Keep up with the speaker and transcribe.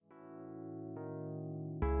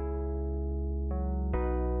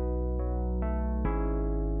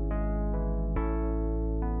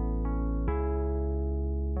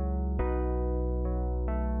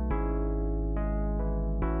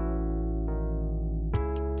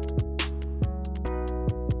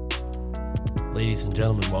Ladies and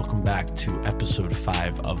gentlemen, welcome back to episode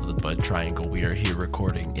 5 of the Bud Triangle. We are here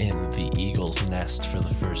recording in the Eagle's Nest for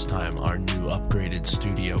the first time, our new upgraded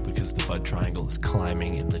studio, because the Bud Triangle is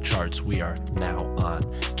climbing in the charts. We are now on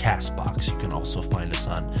CastBox. You can also find us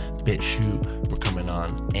on BitChute. We're coming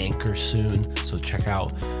on Anchor soon, so check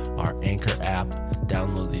out our Anchor app,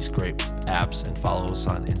 download these great apps, and follow us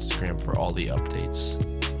on Instagram for all the updates.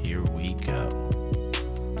 Here we go.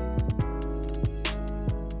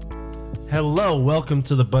 Hello, welcome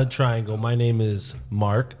to the Bud Triangle. My name is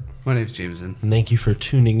Mark. My name's Jameson. And thank you for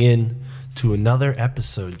tuning in to another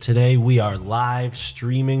episode. Today we are live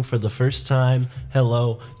streaming for the first time.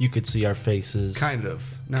 Hello, you could see our faces. Kind of.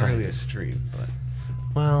 Not really a stream, but...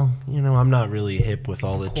 Well, you know, I'm not really hip with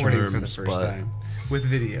all the terms, for the first time. With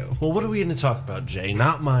video. Well, what are we going to talk about, Jay?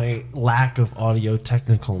 Not my lack of audio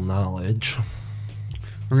technical knowledge.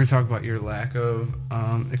 We're going to talk about your lack of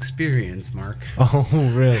experience, Mark. Oh,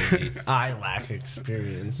 really? I lack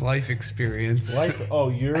experience. Life experience. Oh,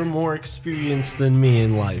 you're more experienced than me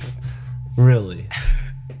in life. Really?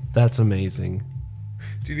 That's amazing.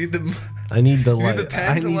 Do you need the... I need the light.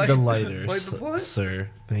 I need the lighter, light the plug? Sir.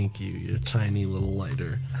 Thank you. Your tiny little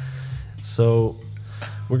lighter. So,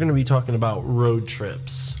 we're going to be talking about road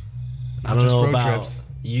trips. I don't know about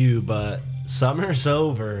you, but summer's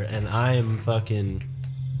over and I am fucking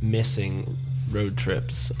missing road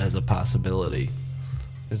trips as a possibility.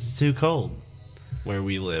 It's too cold where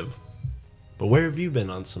we live. But where have you been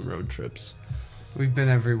on some road trips? We've been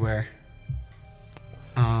everywhere.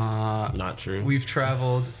 Not true.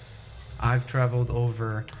 I've traveled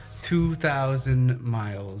over 2,000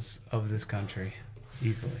 miles of this country.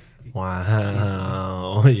 Easily.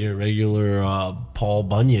 Wow. You're a regular Paul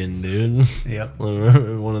Bunyan, dude. Yep.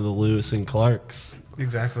 One of the Lewis and Clarks.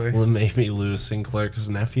 Exactly. Well, maybe Lewis and Clark's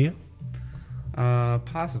nephew?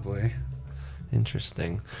 Possibly.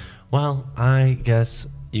 Interesting. Well, I guess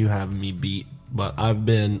you have me beat, but I've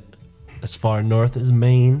been as far north as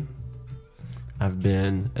Maine. I've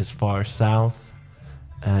been as far south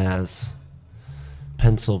as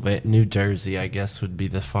Pennsylvania. New Jersey, I guess, would be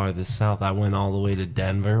the farthest south. I went all the way to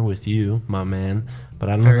Denver with you, my man. But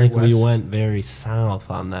I don't think we went very south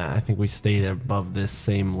on that. I think we stayed above this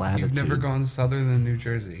same latitude. You've never gone southern than New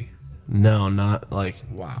Jersey? No, not like...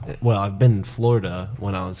 Wow. Well, I've been in Florida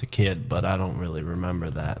when I was a kid, but I don't really remember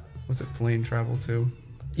that. Was it plane travel too?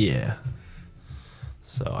 Yeah.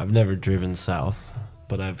 So I've never driven south,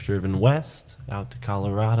 but I've driven west, out to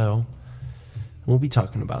Colorado. We'll be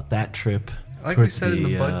talking about that trip. Like we said in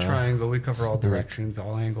the Bud Triangle, we cover all directions,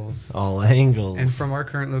 all angles. All angles. And from our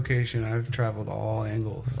current location, I've traveled all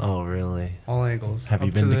angles. Oh, really? All angles. Have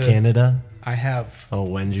you been to Canada? I have. Oh,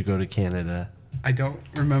 when did you go to Canada? I don't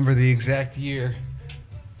remember the exact year.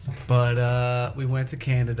 But we went to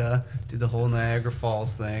Canada, did the whole Niagara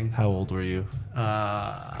Falls thing. How old were you?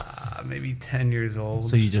 Maybe 10 years old.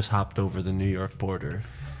 So you just hopped over the New York border?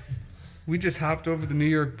 We just hopped over the New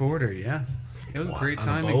York border, yeah. It was a great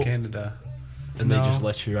time in Canada. And they just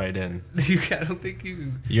let you right in. I don't think you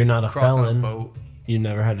can. You're not a felon. A boat. You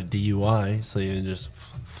never had a DUI, so you just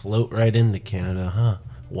float right into Canada, huh?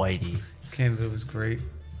 Whitey. Canada was great.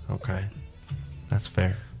 Okay. That's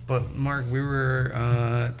fair. But, Mark, we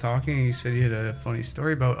were talking. You said you had a funny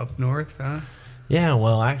story about up north, huh? Yeah,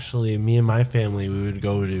 well, actually, me and my family, we would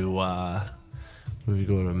go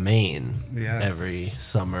to Maine every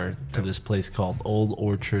summer to this place called Old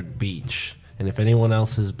Orchard Beach. And if anyone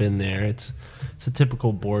else has been there, it's a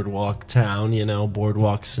typical boardwalk town, you know,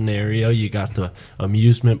 boardwalk scenario. You got the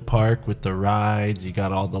amusement park with the rides. You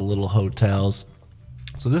got all the little hotels.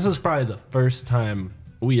 So this was probably the first time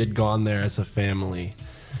we had gone there as a family.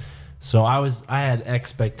 So I had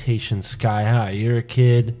expectations sky high. You're a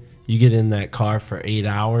kid. You get in that car for 8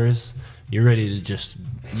 hours. You're ready to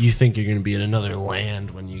you think you're going to be in another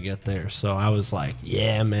land when you get there. So I was like,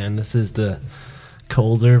 yeah, man, this is the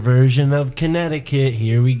colder version of Connecticut.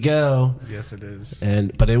 Here we go. Yes, it is.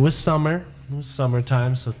 But it was summer. It was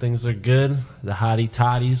summertime, so things are good. The hottie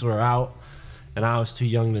toddies were out, and I was too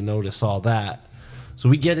young to notice all that. So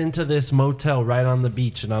we get into this motel right on the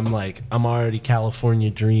beach, and I'm already California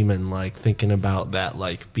dreaming, like thinking about that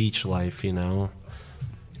like beach life, you know.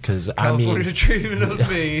 California dreaming of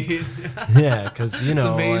Maine. Yeah, because you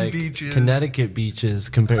know, like beaches. Connecticut beaches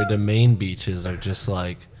compared to Maine beaches are just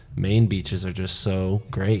like. Maine beaches are just so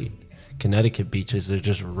great. Connecticut beaches, they're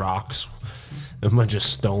just rocks. A bunch of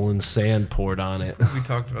stolen sand poured on it. We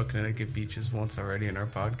talked about Connecticut beaches once already in our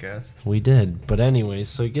podcast. We did. But anyways,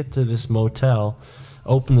 so you get to this motel,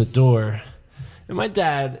 open the door, and my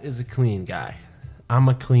dad is a clean guy. I'm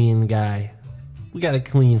a clean guy. We got a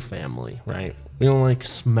clean family, right? We don't like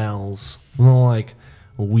smells. We don't like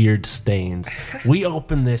weird stains. We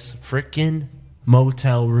opened this freaking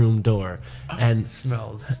motel room door, and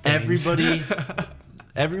smells. Stains.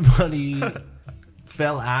 Everybody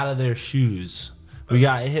fell out of their shoes. We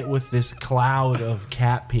got hit with this cloud of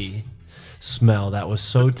cat pee smell that was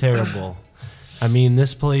so terrible. I mean,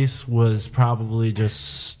 this place was probably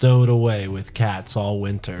just stowed away with cats all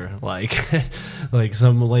winter. Like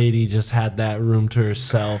some lady just had that room to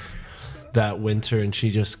herself that winter, and she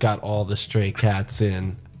just got all the stray cats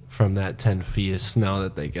in from that 10 feet of snow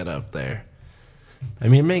that they get up there. I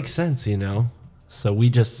mean, it makes sense, you know? So we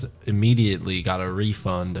just immediately got a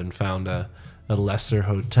refund and found a lesser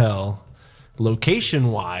hotel.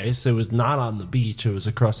 Location-wise, it was not on the beach. It was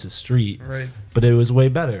across the street. Right. But it was way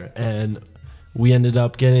better. And we ended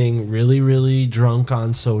up getting really, really drunk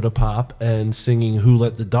on soda pop and singing Who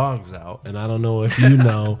Let the Dogs Out. And I don't know if you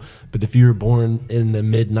know, but if you were born in the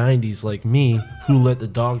mid-90s like me, Who Let the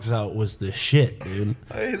Dogs Out was the shit, dude.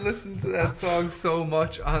 I listened to that song so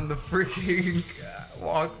much on the freaking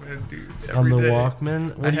Walkman, dude. On the day.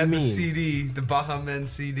 Walkman? What I do you had mean? the CD, the Baha Men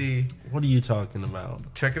CD. What are you talking about?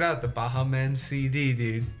 Check it out, the Baha Men CD,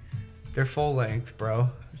 dude. They're full length, bro.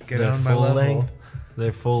 Get They're on my full level. length?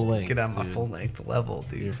 They're full length. Get on my dude. full length level,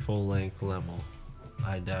 dude. Your full length level.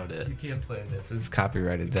 I doubt it. You can't play this. This is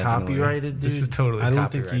copyrighted, definitely. Copyrighted, dude? This is totally I don't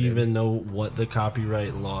copyrighted. think you even know what the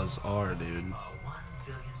copyright laws are, dude.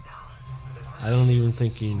 I don't even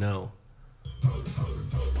think you know.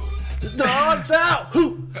 The dog's out!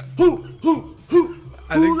 Who?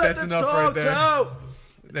 I think that's enough right there. Out?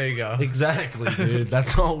 There you go. Exactly, dude.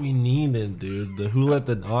 That's all we needed, dude. The Who Let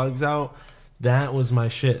the Dogs Out, that was my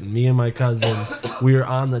shit. And me and my cousin, we were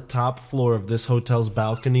on the top floor of this hotel's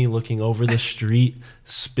balcony looking over the street,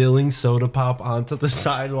 spilling soda pop onto the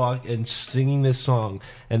sidewalk and singing this song.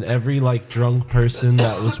 And every, like, drunk person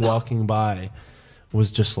that was walking by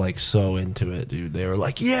was just, like, so into it, dude. They were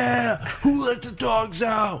like, yeah, who let the dogs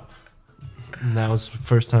out? And that was the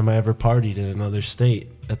first time I ever partied in another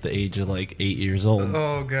state at the age of, like, 8 years old.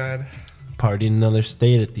 Oh, God. Partied in another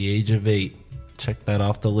state at the age of 8. Check that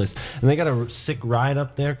off the list. And they got a sick ride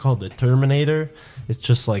up there called the Terminator. It's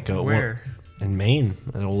just like a... Where? In Maine,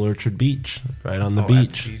 at Old Orchard Beach, right on the At the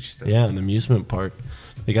beach. beach, Yeah, in the amusement park.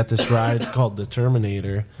 They got this ride called the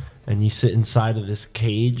Terminator, and you sit inside of this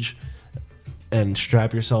cage and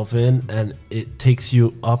strap yourself in, and it takes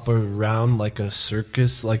you up around like a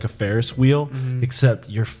circus, like a Ferris wheel, except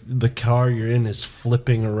the car you're in is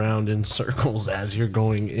flipping around in circles as you're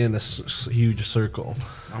going in a huge circle.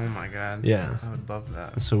 Oh, my God. Yeah. I would love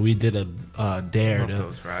that. So we did a dare Love to...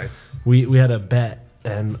 those rides. We had a bet,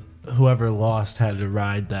 and whoever lost had to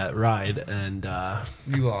ride that ride, and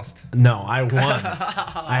You lost. no, I won.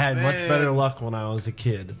 I had much better luck when I was a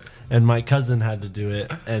kid, and my cousin had to do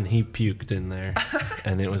it, and he puked in there,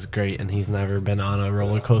 and it was great, and he's never been on a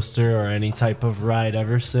roller coaster or any type of ride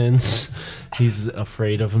ever since. He's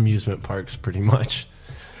afraid of amusement parks pretty much,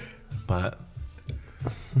 but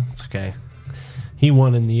it's okay. He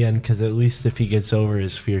won in the end because at least if he gets over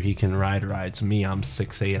his fear, he can ride rides. Me, I'm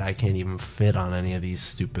 6'8". I can't even fit on any of these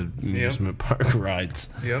stupid amusement park rides.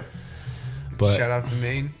 Yep. But Shout out to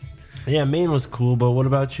Maine. yeah, Maine was cool. But what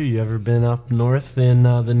about you? You ever been up north in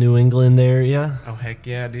the New England area? Oh, heck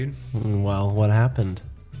yeah, dude. Well, what happened?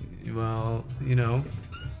 Well, you know,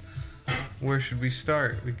 where should we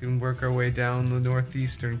start? We can work our way down the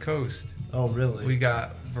northeastern coast. Oh, really? We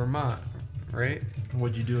got Vermont, right?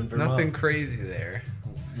 What'd you do in Vermont? Nothing crazy there,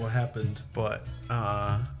 What happened? but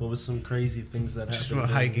What was some crazy things that just happened?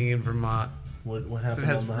 went hiking in Vermont. What So happened it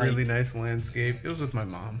has on the really hike? nice landscape. It was with my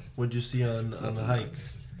mom. What'd you see on the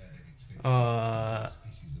hikes?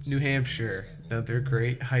 New Hampshire, another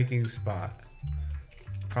great hiking spot.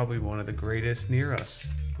 Probably one of the greatest near us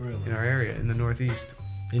Really? in our area in the Northeast.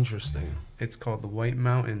 Interesting. It's called the White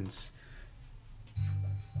Mountains.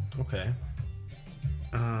 Okay.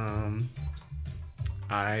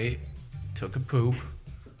 I took a poop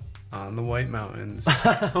on the White Mountains.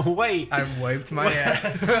 Wait. I wiped my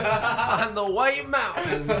ass. On the White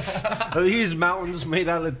Mountains. Are these mountains made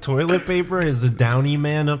out of toilet paper? Is the Downey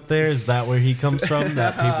Man up there? Is that where he comes from?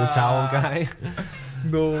 That paper towel guy?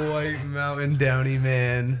 The White Mountain Downey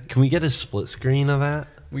Man. Can we get a split screen of that?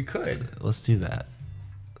 We could. Let's do that.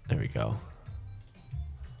 There we go.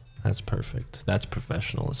 That's perfect. That's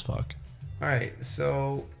professional as fuck. All right,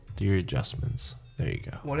 so Do your adjustments. There you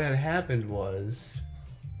go. what had happened was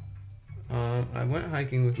I went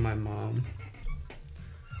hiking with my mom.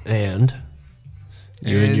 And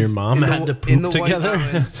you and your mom in the- had to in the poop White together?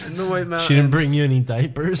 Mountains, in the White Mountains. She didn't bring you any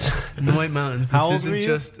diapers? In the White Mountains. This How old isn't were you?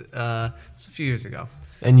 just it's a few years ago.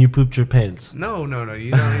 And you pooped your pants. No.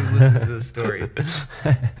 You don't even listen to the story.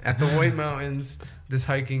 At the White Mountains, this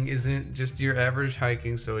hiking isn't just your average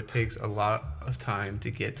hiking, so it takes a lot of time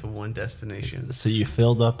to get to one destination. So you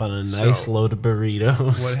filled up on a nice load of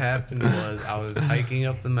burritos. What happened was I was hiking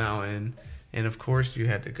up the mountain, and of course you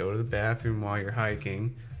had to go to the bathroom while you're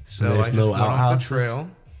hiking. So I just went off the trail.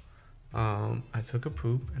 I took a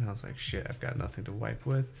poop, and I was like, shit, I've got nothing to wipe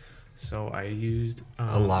with. So I used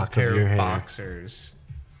a pair of boxers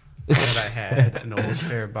that I had, an old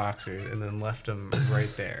pair of boxers, and then left them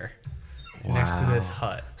right there next to this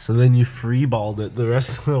hut. So then you freeballed it the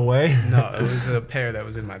rest of the way? No, it was a pair that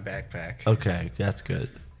was in my backpack. Okay, that's good.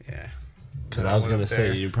 Yeah. Because I was going to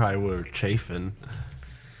say, you probably were chafing.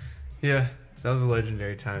 Yeah, that was a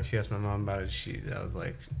legendary time. She asked my mom about it. That was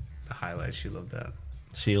like the highlight. She loved that.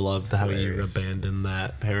 She loved how you abandoned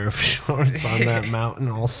that pair of shorts on that mountain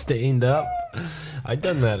all stained up. I've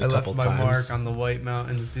done that a couple times. I left my mark on the White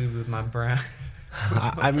Mountains, dude, with my brown.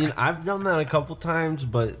 I mean, I've done that a couple times,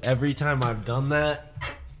 but every time I've done that,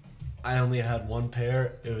 I only had one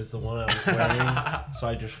pair. It was the one I was wearing, so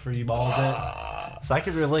I just freeballed it. So I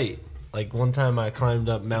could relate. Like one time I climbed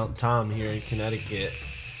up Mount Tom here in Connecticut,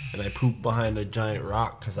 and I pooped behind a giant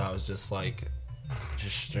rock because I was just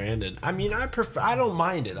stranded. I mean, I don't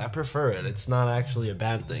mind it. I prefer it. It's not actually a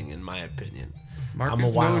bad thing, in my opinion. I'm a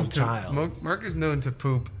wild child. Mark is known to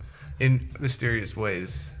poop in mysterious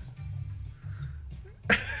ways.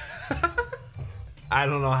 I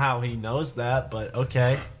don't know how he knows that, but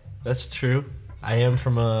okay, that's true. I am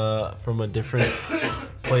from a different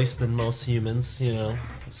place than most humans, you know.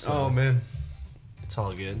 So oh man, it's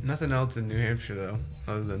all good. Nothing else in New Hampshire though,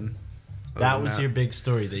 other than that was your big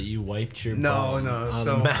story that you wiped your bum on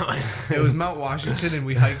the mountain. It was Mount Washington, and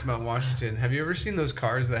we hiked Mount Washington. Have you ever seen those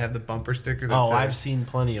cars that have the bumper sticker that says, I've seen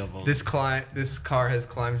plenty of them. This car has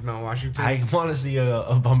climbed Mount Washington. I want to see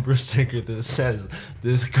a bumper sticker that says,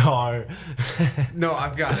 this car... No,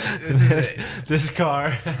 I've got it. This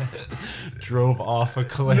car drove off a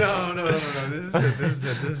cliff. No.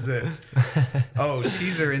 This is it. Oh,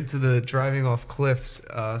 teaser into the driving off cliffs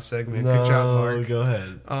segment. No, good job, Mark. Go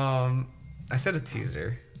ahead. I said a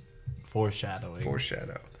teaser. Foreshadow.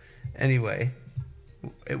 Anyway,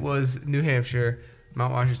 it was New Hampshire,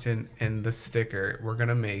 Mount Washington, and the sticker we're going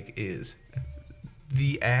to make is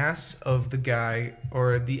the ass of the guy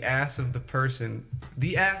or the ass of the person.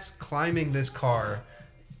 The ass climbing this car.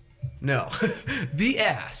 No. The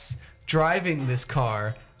ass driving this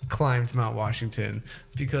car climbed Mount Washington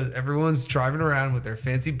because everyone's driving around with their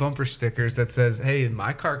fancy bumper stickers that says, hey,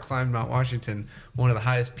 my car climbed Mount Washington, one of the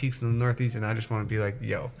highest peaks in the Northeast, and I just want to be like,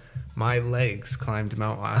 yo, my legs climbed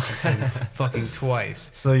Mount Washington fucking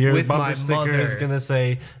twice. So your bumper sticker is going to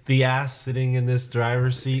say, the ass sitting in this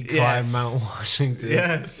driver's seat climbed Mount Washington.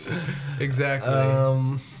 Yes, exactly.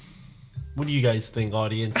 What do you guys think,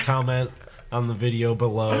 audience? Comment on the video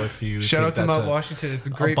below if you shout out to Mount Washington. It's a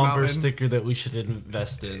great bumper mountain. Sticker that we should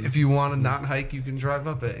invest in. If you want to not hike, you can drive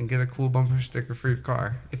up it and get a cool bumper sticker for your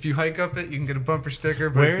car. If you hike up it, you can get a bumper sticker,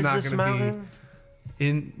 but it's not going to be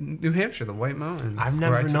in New Hampshire, the White Mountains. I've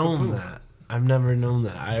never known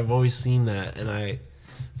that. I've always seen that, and I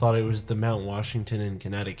thought it was the Mount Washington in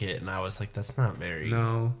Connecticut, and I was like, that's not very...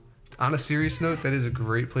 No. On a serious note, that is a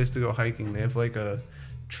great place to go hiking. They have like a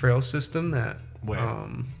trail system that... Where?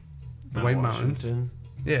 The White Mountains.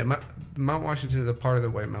 Yeah, Mount Washington is a part of the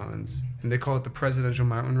White Mountains, and they call it the Presidential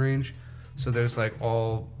Mountain Range. So there's like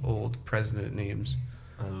all old president names,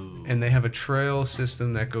 and they have a trail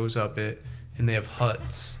system that goes up it, and they have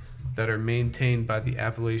huts that are maintained by the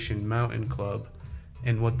Appalachian Mountain Club,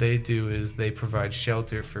 and what they do is they provide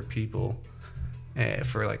shelter for people,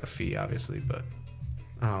 for like a fee, obviously, but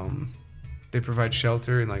they provide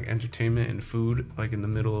shelter and like entertainment and food, like in the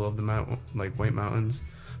middle of the White Mountains.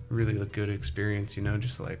 Really a good experience, you know,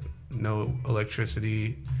 just like no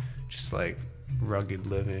electricity, just like rugged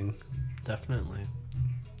living. Definitely.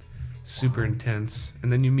 Super intense.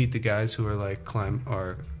 And then you meet the guys who are like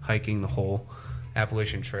hiking the whole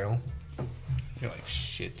Appalachian Trail. You're like,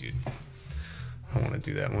 shit, dude. I want to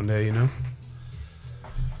do that one day, you know?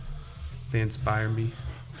 They inspire me.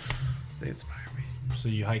 So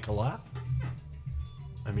you hike a lot?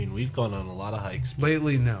 I mean, we've gone on a lot of hikes.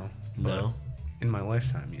 Lately, no. No? In my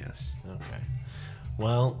lifetime, yes. Okay.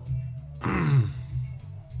 Well, I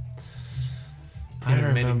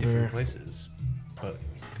remember many different places, but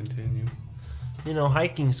continue. You know,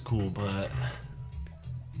 hiking's cool, but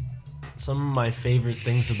some of my favorite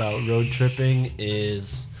things about road tripping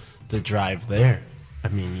is the drive there. I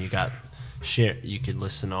mean, you could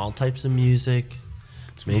listen to all types of music.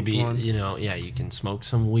 Maybe, you know, you can smoke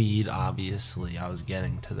some weed, obviously. I was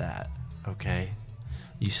getting to that, okay?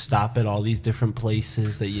 You stop at all these different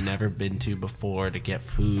places that you never been to before to get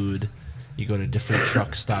food. You go to different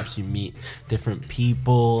truck stops. You meet different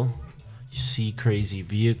people. You see crazy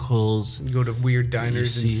vehicles. You go to weird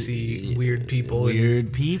diners and see weird people.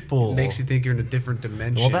 Weird people. It makes you think you're in a different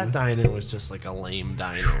dimension. Well, that diner was just like a lame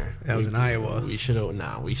diner. That was in Iowa. We should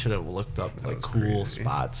have looked up like cool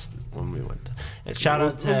spots when we went. And shout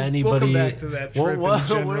out to anybody. We'll come back to that trip in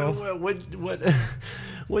general.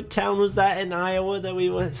 What town was that in Iowa that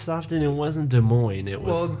we stopped in? It wasn't Des Moines. It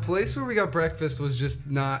was. Well, the place where we got breakfast was just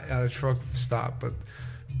not at a truck stop, but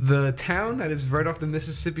the town that is right off the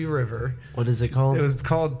Mississippi River. What is it called? It was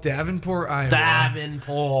called Davenport, Iowa.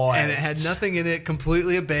 Davenport. And it had nothing in it,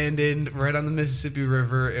 completely abandoned, right on the Mississippi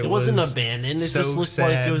River. It wasn't abandoned. It just looked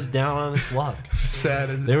like it was down on its luck.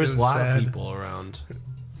 Sad. There was a lot of people around.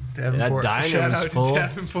 Davenport. That diner Shout was out full. to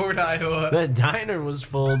Davenport, Iowa. That diner was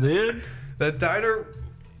full, dude. That diner.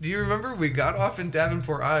 Do you remember we got off in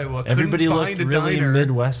Davenport, Iowa? Everybody looked really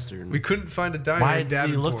Midwestern. We couldn't find a diner. Why in Davenport.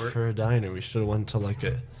 did we look for a diner? We should have went to like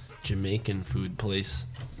a Jamaican food place.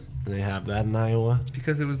 Do they have that in Iowa?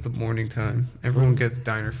 Because it was the morning time. Everyone gets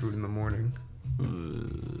diner food in the morning.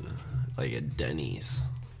 Ooh, like a Denny's.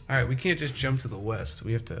 All right, we can't just jump to the west.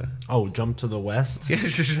 We have to. Oh, jump to the west? Yeah,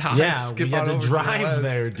 we had to drive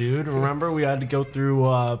there, dude. Remember, we had to go through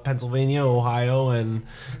Pennsylvania, Ohio, and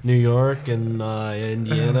New York, and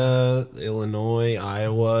Indiana, Illinois,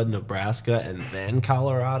 Iowa, Nebraska, and then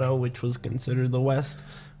Colorado, which was considered the west.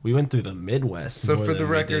 We went through the Midwest. So for the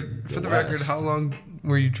record, how long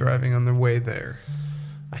were you driving on the way there?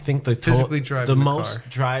 I think the most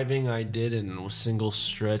driving I did in a single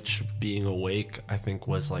stretch being awake, I think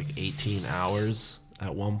was like 18 hours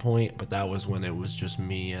at one point, but that was when it was just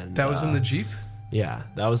me and... That was in the Jeep? Yeah,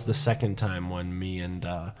 that was the second time when me and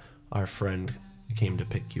our friend came to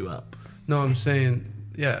pick you up. No, I'm saying,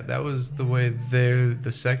 yeah, that was the way there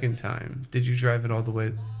the second time. Did you drive it all the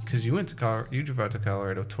way? Because you went to Colorado, you drove out to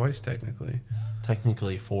Colorado twice, technically.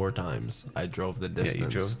 Technically 4 times. I drove the distance. Yeah, you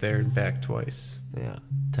drove there and back twice. Yeah,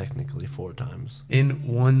 technically 4 times. In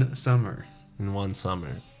one summer. In one summer.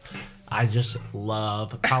 I just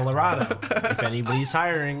love Colorado. If anybody's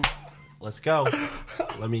hiring, let's go.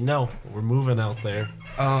 Let me know. We're moving out there.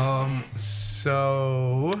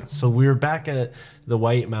 So we were back at the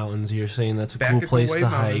White Mountains. You're saying that's a cool place to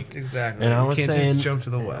hike. Exactly. And I was saying, just jump to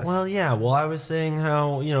the west. Well, yeah. Well, I was saying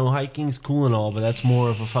how, hiking's cool and all, but that's more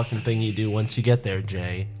of a fucking thing you do once you get there,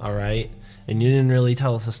 Jay. All right? And you didn't really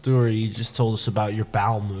tell us a story. You just told us about your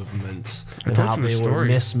bowel movements and how they were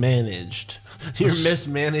mismanaged. Your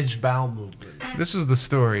mismanaged bowel movement. This was the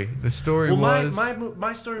story. The story was...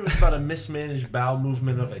 My story was about a mismanaged bowel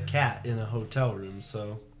movement of a cat in a hotel room,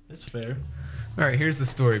 so it's fair. All right, here's the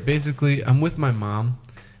story. Basically, I'm with my mom,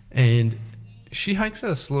 and she hikes at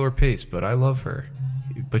a slower pace, but I love her.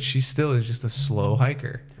 But she still is just a slow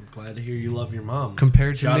hiker. I'm glad to hear you love your mom.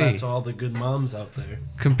 Compared to me. Shout out to all the good moms out there.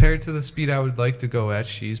 Compared to the speed I would like to go at,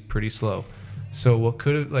 she's pretty slow. So what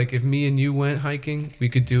could have... Like, if me and you went hiking, we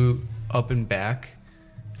could do up and back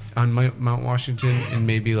on Mount Washington in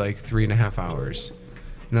maybe like 3.5 hours.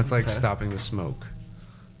 And that's like stopping the smoke.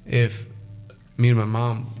 If me and my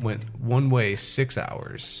mom went one way 6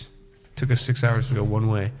 hours, took us 6 hours to go one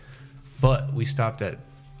way, but we stopped at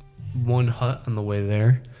one hut on the way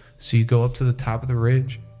there. So you go up to the top of the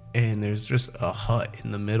ridge and there's just a hut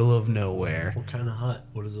in the middle of nowhere. What kind of hut?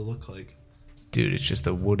 What does it look like? Dude, it's just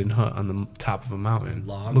a wooden hut on the top of a mountain.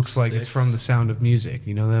 Looks like it's from The Sound of Music.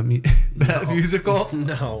 You know that that musical?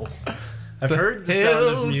 No. I've heard The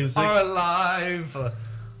Sound of Music. Are alive.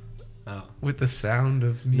 Oh. With The Sound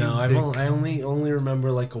of Music. No, I only remember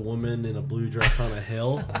like a woman in a blue dress on a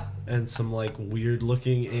hill and some like weird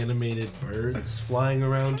looking animated birds flying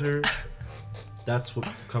around her. That's what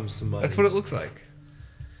comes to mind. That's what it looks like.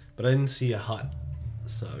 But I didn't see a hut.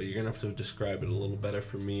 So you're going to have to describe it a little better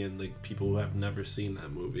for me and the people who have never seen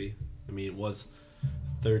that movie. I mean, it was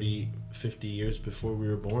 30, 50 years before we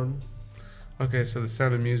were born. Okay, so The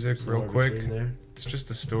Sound of Music, real quick. It's just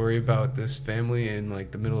a story about this family in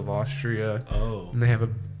like the middle of Austria. Oh. And they have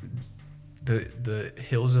the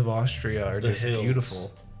hills of Austria are just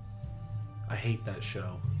beautiful. I hate that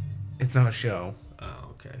show. It's not a show. Oh,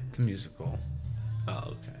 okay. It's a musical. Oh,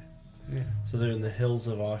 okay. Yeah. So they're in the hills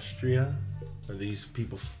of Austria. Are these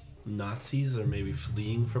people Nazis or maybe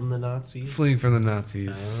fleeing from the Nazis? Fleeing from the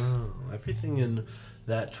Nazis. Oh, everything in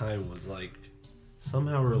that time was like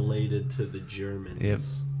somehow related to the Germans. Yep.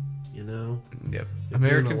 You know? Yep.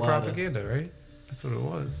 American propaganda, right? That's what it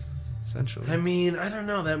was, essentially. I mean, I don't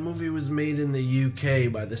know. That movie was made in the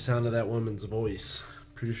UK by the sound of that woman's voice.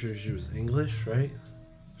 Pretty sure she was English, right?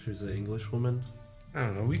 She was an English woman. I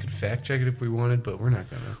don't know. We could fact check it if we wanted, but we're not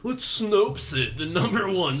gonna. Let's Snopes it, the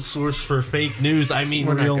 #1 source for fake news. I mean,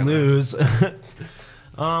 real news.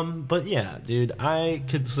 But yeah, dude, I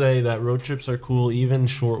could say that road trips are cool, even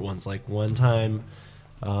short ones. Like one time,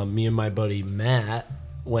 me and my buddy Matt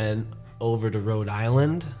went over to Rhode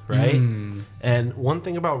Island, right? And one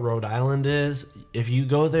thing about Rhode Island is if you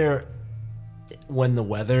go there when the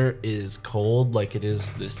weather is cold, like it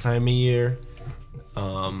is this time of year,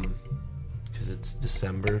 because it's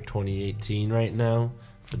December 2018 right now,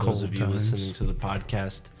 for those of you listening to the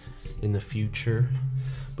podcast in the future.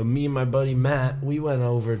 But me and my buddy Matt, we went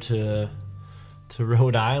over to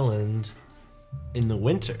Rhode Island in the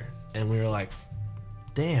winter, and we were like,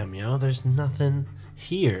 damn, there's nothing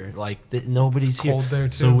here, like nobody's here. Cold there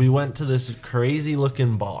too. So we went to this crazy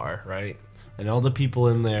looking bar, right? And all the people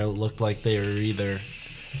in there looked like they were either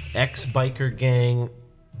ex-biker gang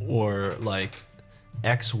or like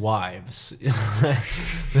ex-wives.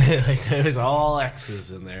 Like there was all exes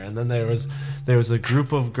in there. And then there was a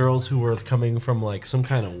group of girls who were coming from like some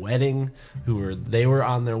kind of wedding, they were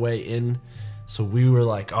on their way in. So we were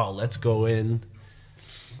like, oh, let's go in.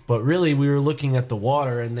 But really, we were looking at the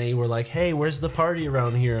water, and they were like, hey, where's the party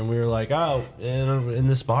around here? And we were like, oh, in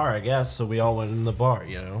this bar, I guess. So we all went in the bar,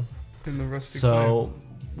 In the rustic So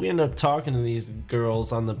we ended up talking to these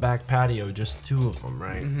girls on the back patio, just two of them,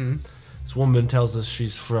 right? Mm-hmm. This woman tells us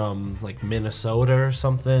she's from, like, Minnesota or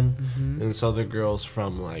something. Mm-hmm. And this other girl's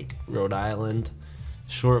from, like, Rhode Island.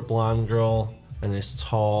 Short blonde girl, and this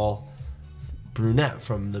tall brunette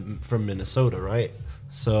from Minnesota, right?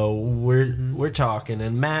 So we're talking,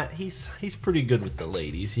 and Matt, he's pretty good with the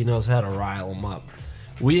ladies. He knows how to rile them up.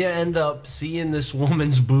 We end up seeing this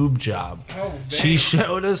woman's boob job. Oh, damn. She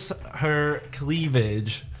showed us her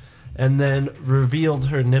cleavage, and then revealed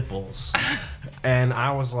her nipples. And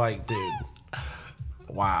I was like, dude,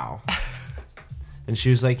 wow. And she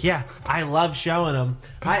was like, yeah, I love showing them.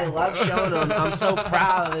 I'm so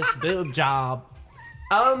proud of this boob job.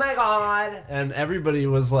 Oh my God. And everybody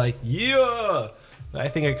was like, yeah. I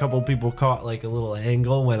think a couple people caught like a little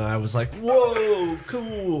angle when I was like, whoa,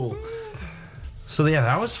 cool. So yeah,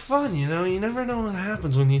 that was fun, You never know what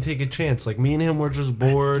happens when you take a chance. Like me and him were just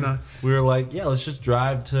bored. We were like, yeah, let's just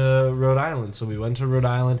drive to Rhode Island. So we went to Rhode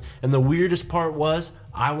Island. And the weirdest part was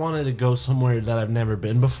I wanted to go somewhere that I've never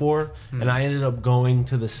been before. And I ended up going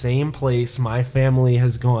to the same place my family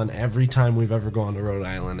has gone every time we've ever gone to Rhode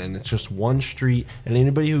Island. And it's just one street. And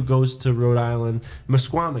anybody who goes to Rhode Island,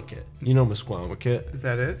 Mesquamaket. You know Mesquamaket. Is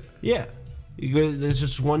that it? Yeah. There's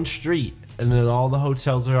just one street. And then all the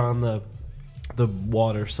hotels are on the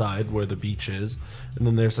water side where the beach is, and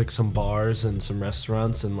then there's like some bars and some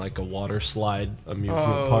restaurants and like a water slide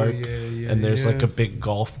amusement park, and there's like a big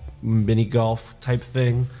mini golf type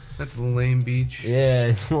thing. That's lame beach. Yeah,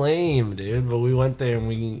 it's lame, dude. But we went there and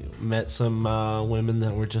we met some women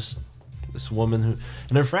that were just this woman who,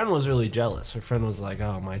 and her friend was really jealous. Her friend was like,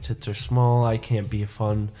 oh, my tits are small, I can't be a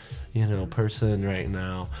fun person right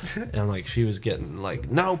now. And like she was getting like,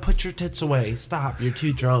 no, put your tits away, stop, you're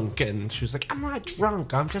too drunk. And she was like, I'm not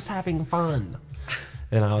drunk, I'm just having fun.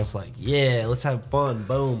 And I was like, yeah, let's have fun,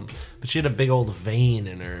 boom. But she had a big old vein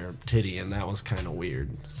in her titty, and that was kind of weird.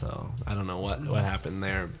 So I don't know what happened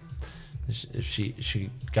there. If she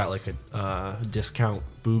got like a discount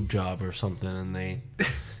boob job or something, and they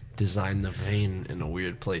designed the vein in a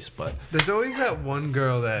weird place. But there's always that one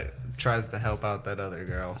girl that tries to help out that other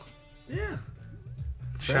girl. Yeah.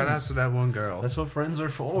 Shout out to that one girl. That's what friends are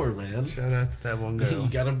for, man. Shout out to that one girl. You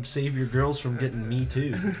gotta save your girls from getting me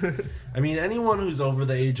too. I mean, anyone who's over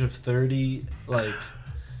the age of 30, like,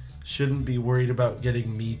 shouldn't be worried about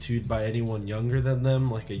getting me too'd by anyone younger than them,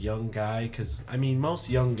 like a young guy. Because, I mean, most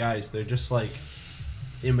young guys, they're just, like,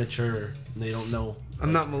 immature. They don't know.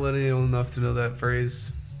 I'm not millennial enough to know that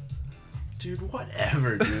phrase. Dude,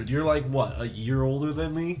 whatever, dude. You're like, what, a year older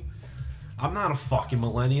than me? I'm not a fucking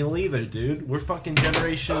millennial either, dude. We're fucking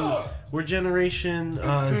generation... We're generation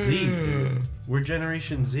Z, dude. We're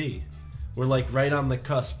generation Z. We're like right on the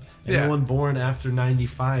cusp. Anyone born after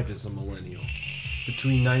 95 is a millennial.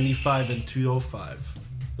 Between 95 and 205.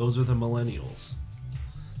 Those are the millennials.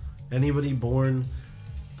 Anybody born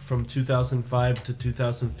from 2005 to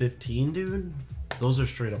 2015, dude? Those are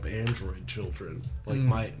straight up Android children. Like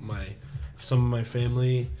some of my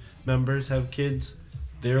family members have kids.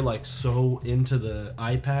 They're like so into the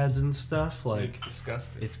iPads and stuff. Like, it's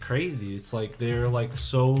disgusting. It's crazy. It's like they're like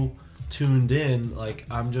so tuned in. Like,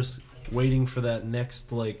 I'm just waiting for that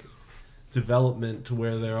next like development to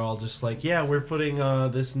where they're all just like, yeah, we're putting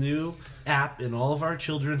this new app in all of our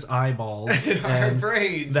children's eyeballs, in our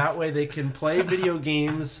brains. That way they can play video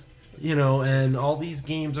games And all these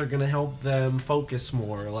games are going to help them focus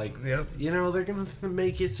more. Like, yep. They're going to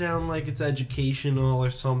make it sound like it's educational or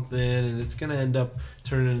something, and it's going to end up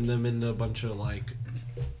turning them into a bunch of, like,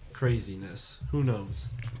 craziness. Who knows?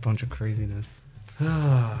 A bunch of craziness.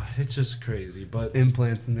 It's just crazy, but...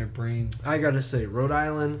 Implants in their brains. I gotta say, Rhode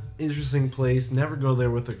Island, interesting place. Never go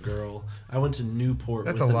there with a girl. I went to Newport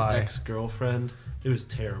with an ex-girlfriend. It was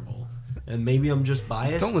terrible. And maybe I'm just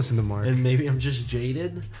biased. Don't listen to Mark. And maybe I'm just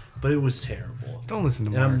jaded, but it was terrible. Don't listen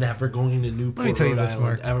to Mark. And I'm never going to Newport, Rhode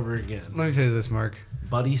Island ever again. Let me tell you this, Mark.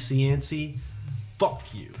 Buddy Cianci, fuck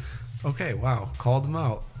you. Okay, wow. Called him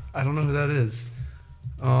out. I don't know who that is.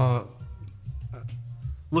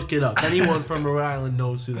 Look it up. Anyone from Rhode Island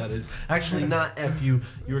knows who that is. Actually, not F you.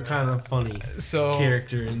 You're kind of funny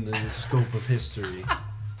character in the scope of history.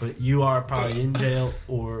 But you are probably in jail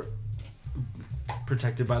or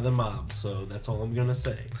protected by the mob. So that's all I'm going to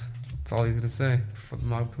say. That's all he's going to say before the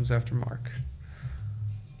mob comes after Mark.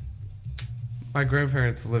 My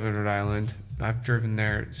grandparents live in Rhode Island. I've driven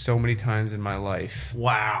there so many times in my life.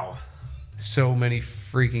 Wow. So many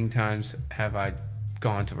freaking times have I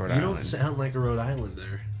gone to Rhode Island. You don't sound like a Rhode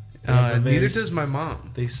Islander. Neither does my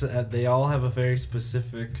mom. They all have a very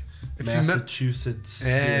specific Massachusetts.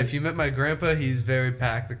 If you met my grandpa, he's very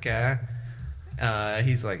pack the car.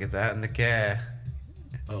 He's like, it's out in the car.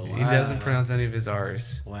 Oh, wow. He doesn't pronounce any of his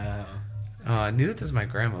R's. Wow. Neither does my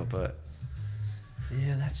grandma, but...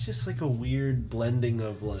 Yeah, that's just like a weird blending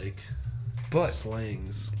of like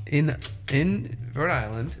slangs. In Rhode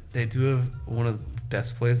Island, they do have one of the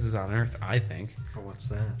best places on earth, I think. Oh, what's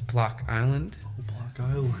that? Block Island. Oh, Block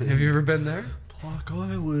Island. Have you ever been there? Block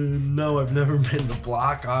Island. No, I've never been to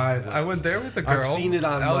Block Island. I went there with a girl. I've seen it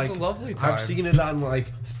on that was a lovely time. I've seen it on like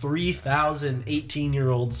 3,000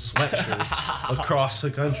 18-year-old sweatshirts across the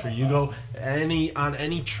country. You go on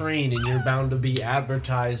any train and you're bound to be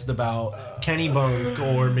advertised about Kennebunk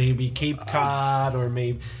or maybe Cape Cod or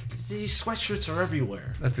maybe these sweatshirts are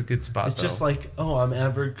everywhere. That's a good spot. It's just like, oh, I'm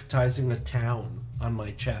advertising a town on my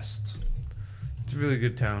chest. It's a really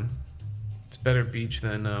good town. It's a better beach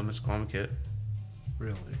than Misquamicut.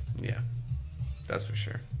 Really? Yeah, that's for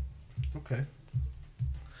sure. Okay.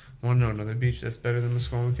 Want to know another beach that's better than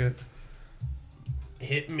Misquamicut?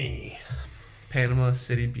 Hit me. Panama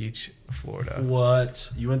City Beach, Florida.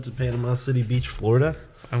 What? You went to Panama City Beach, Florida?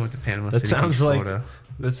 I went to Panama City Beach, Florida.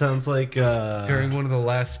 That sounds like during one of the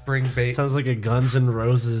last spring break. Sounds like a Guns N'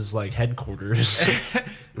 Roses like headquarters.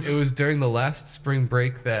 It was during the last spring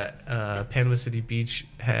break that Panama City Beach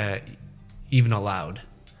had even allowed.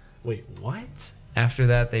 Wait, what? After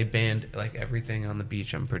that, they banned like everything on the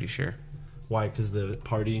beach. I'm pretty sure. Why? Because the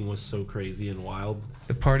partying was so crazy and wild.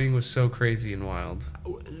 The partying was so crazy and wild.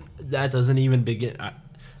 That doesn't even begin.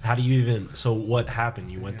 How do you even? So what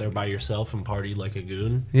happened? You went there by yourself and partied like a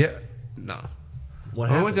goon? Yeah. No. What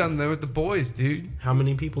happened? I went down there with the boys, dude. How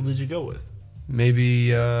many people did you go with?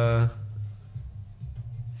 Maybe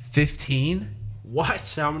 15.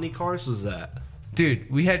 What? How many cars was that?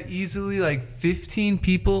 Dude, we had easily like 15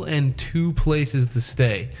 people and 2 places to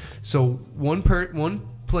stay. So one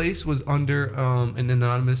place was under an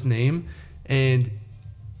anonymous name, and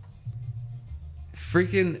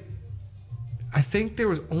freaking, I think there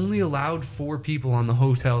was only allowed 4 people on the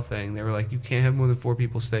hotel thing. They were like, you can't have more than 4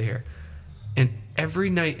 people stay here. And every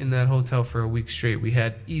night in that hotel for a week straight, we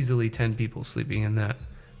had easily 10 people sleeping in that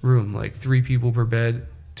room. Like 3 people per bed,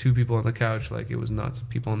 2 people on the couch. Like it was nuts.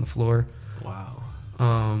 People on the floor. Wow.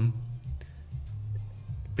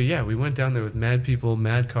 But yeah, we went down there with mad people,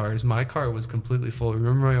 mad cars. My car was completely full.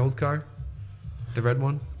 Remember my old car? The red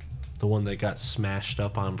one? The one that got smashed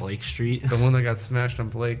up on Blake Street? The one that got smashed on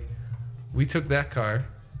Blake. We took that car.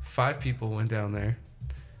 5 people went down there.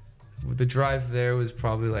 The drive there was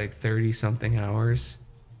probably like 30-something hours.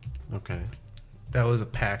 Okay. That was a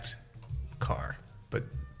packed car, but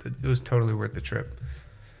it was totally worth the trip.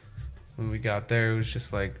 When we got there, it was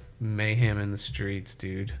just like mayhem in the streets,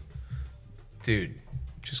 dude.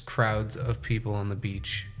 Just crowds of people on the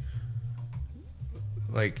beach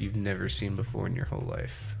like you've never seen before in your whole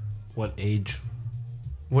life. What age?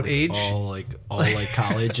 What age? All like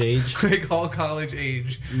college age? Like all college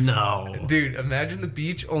age. No. Dude, imagine the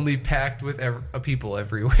beach only packed with people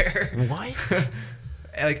everywhere. What?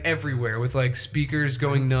 Like everywhere with like speakers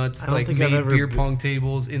going nuts, like made beer pong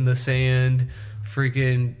tables in the sand.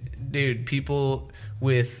 Freaking, dude, people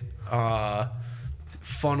with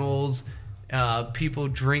funnels, people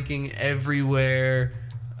drinking everywhere,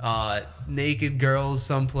 naked girls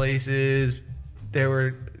some places. There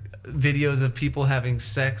were videos of people having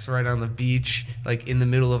sex right on the beach, like in the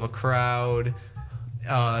middle of a crowd.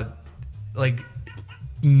 Like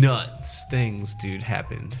nuts things, dude,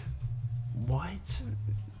 happened. What?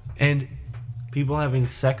 And people having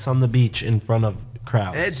sex on the beach in front of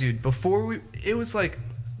crowds. Dude, it was like,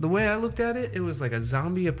 the way I looked at it, it was like a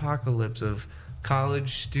zombie apocalypse of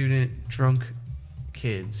college student drunk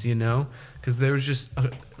kids, you know? Because there was just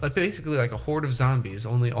basically like a horde of zombies,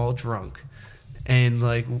 only all drunk. And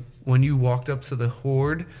like when you walked up to the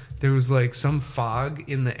horde, there was like some fog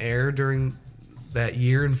in the air during that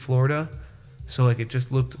year in Florida. So like it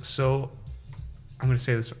just looked so, I'm going to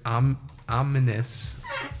say this, ominous.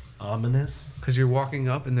 Ominous? Because you're walking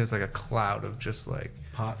up and there's like a cloud of just like...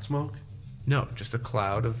 pot smoke? No, just a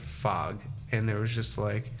cloud of fog. And there was just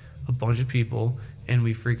like a bunch of people. And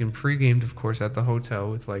we freaking pre-gamed, of course, at the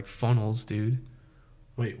hotel with like funnels, dude.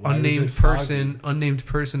 Wait, why unnamed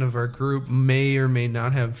person of our group may or may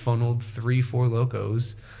not have funneled 3 Four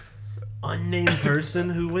Locos. Unnamed person?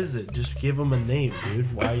 Who is it? Just give them a name,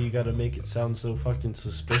 dude. Why you gotta make it sound so fucking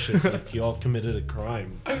suspicious like you all committed a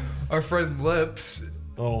crime? Our friend Lips.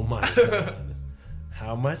 Oh my god.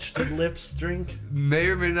 How much did Lips drink? May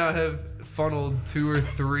or may not have funneled 2 or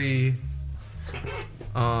 3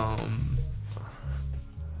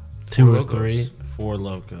 2 or 3 Four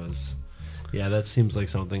Locos. Yeah, that seems like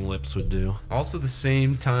something Lips would do. Also, the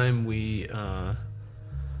same time we,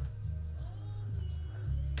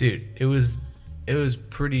 dude, it was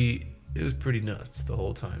pretty nuts the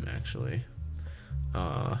whole time. Actually,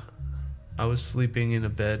 I was sleeping in a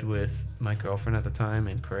bed with my girlfriend at the time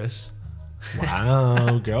and Chris.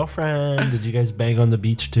 Wow, girlfriend! Did you guys bang on the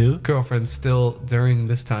beach too? Girlfriend still during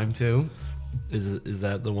this time too. Is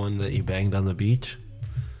that the one that you banged on the beach?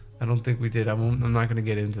 I don't think we did. I'm not going to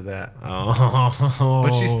get into that. Oh.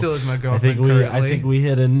 But she still is my girlfriend currently. I think we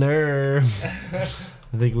hit a nerve.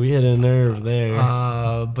 There.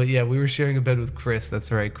 But yeah, we were sharing a bed with Chris.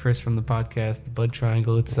 That's right. Chris from the podcast, the Bud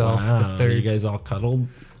Triangle itself. Wow. The third. You guys all cuddled?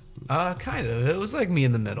 Kind of. It was like me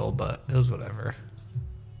in the middle, but it was whatever.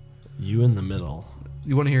 You in the middle.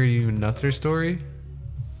 You want to hear an even nutser story?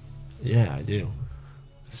 Yeah, I do.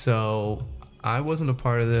 So I wasn't a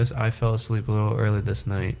part of this. I fell asleep a little early this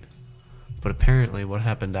night. But apparently what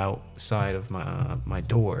happened outside of my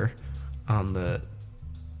door on the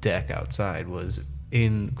deck outside was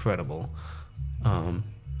incredible. And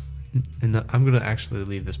I'm going to actually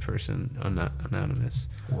leave this person anonymous.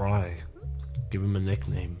 Why? Give him a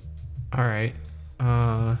nickname. All right.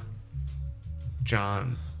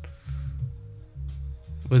 John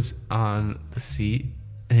was on the seat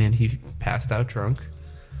and he passed out drunk.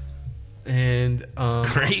 And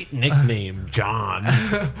great nickname, John.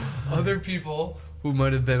 Other people who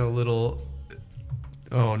might have been a little,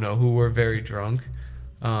 who were very drunk,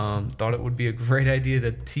 thought it would be a great idea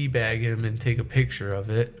to teabag him and take a picture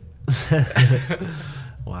of it.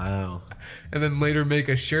 Wow. And then later make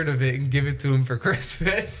a shirt of it and give it to him for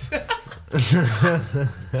Christmas.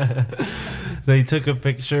 They took a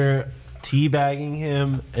picture teabagging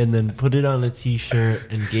him and then put it on a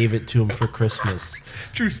t-shirt and gave it to him for Christmas.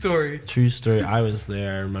 True story. I was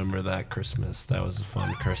there. I remember that Christmas. That was a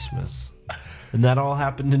fun Christmas. And that all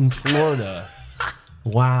happened in Florida.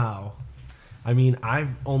 Wow. I mean,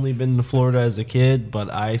 I've only been to Florida as a kid,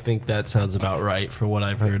 but I think that sounds about right for what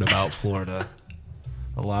I've heard about Florida.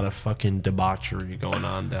 A lot of fucking debauchery going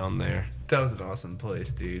on down there. That was an awesome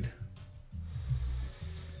place, dude.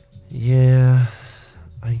 Yeah,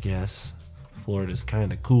 I guess. Florida's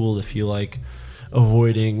kind of cool if you like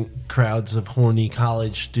avoiding crowds of horny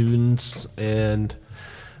college students and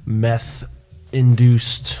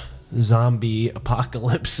meth-induced zombie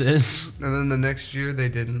apocalypses. And then the next year they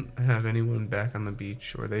didn't have anyone back on the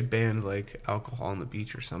beach, or they banned like alcohol on the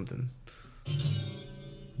beach or something.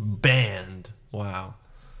 Banned. Wow.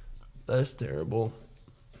 That's terrible.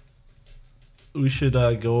 We should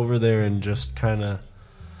go over there and just kind of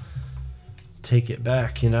take it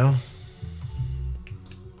back, you know?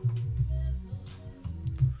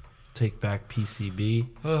 Take back PCB.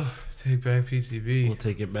 Oh, take back PCB. We'll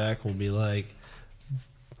take it back. We'll be like,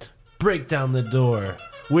 break down the door.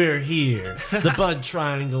 We're here. The Bud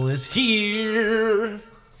Triangle is here.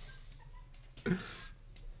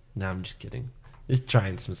 No, I'm just kidding. Just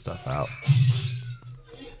trying some stuff out.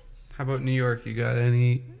 How about New York? You got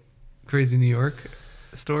any crazy New York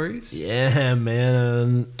stories? Yeah,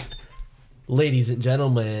 man. Ladies and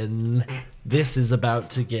gentlemen, this is about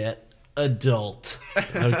to get adult.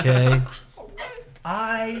 Okay?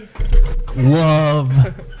 I love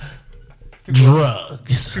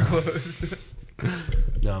drugs.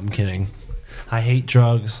 No, I'm kidding. I hate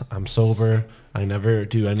drugs. I'm sober. I never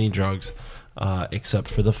do any drugs except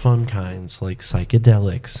for the fun kinds like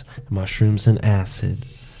psychedelics, mushrooms, and acid.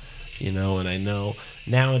 you know, and I know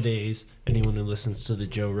nowadays anyone who listens to the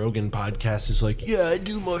Joe Rogan podcast is like, yeah, I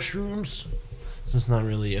do mushrooms. So it's not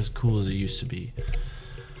really as cool as it used to be.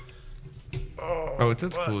 Oh, it's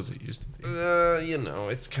as cool as it used to be. You know,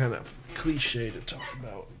 it's kind of cliche to talk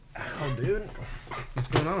about. Ow, dude. What's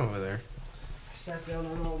going on over there? I sat down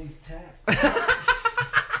on all these tacks.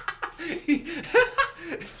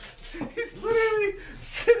 He's literally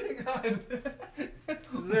sitting on...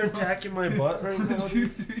 Is there a tack in my butt right now?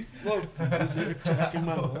 Look, is there a tack in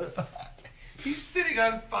my butt? He's sitting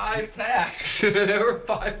on 5 tacks. There were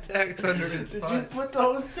 5 tacks under his butt. Did you put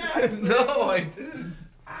those tacks there? No, I didn't.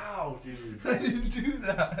 Ow, dude. I didn't do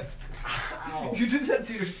that. Ow. You did that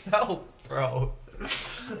to yourself, bro.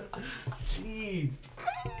 Jeez.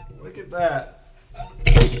 Look at that.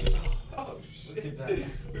 Oh, shit. Look at that.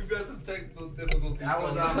 We've got some technical difficulties. That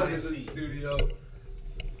was on my seat. Studio.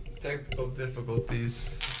 Technical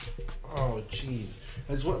difficulties. Oh, jeez.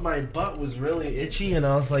 That's what my butt was really itchy, and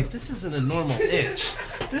I was like, this isn't a normal itch.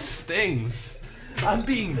 This stings. I'm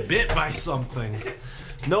being bit by something.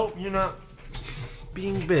 Nope, you're not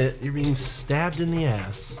being bit. You're being stabbed in the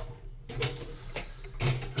ass.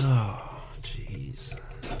 Oh, jeez.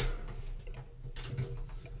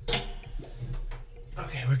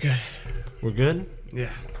 Okay, we're good. We're good?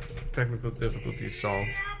 Yeah. Technical difficulties solved.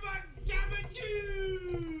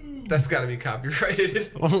 That's gotta be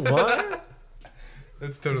copyrighted. What?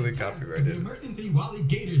 That's totally copyrighted. Emergency Wally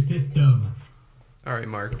Gator system. Alright,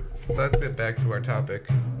 Mark. Let's get back to our topic.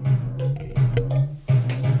 Can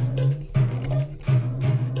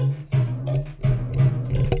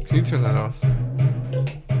you turn that off?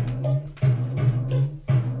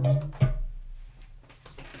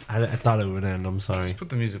 I thought it would end. I'm sorry. Just put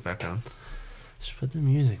the music back on. Just put the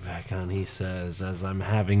music back on, he says, as I'm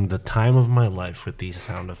having the time of my life with these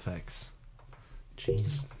sound effects.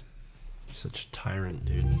 Jeez. You're such a tyrant,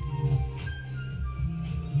 dude.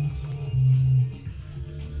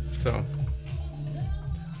 So,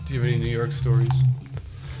 do you have any New York stories?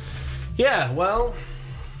 Yeah, well,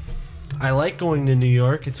 I like going to New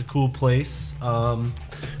York. It's a cool place.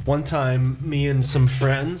 One time, me and some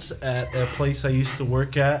friends at a place I used to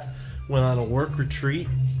work at went on a work retreat.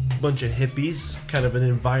 Bunch of hippies, kind of an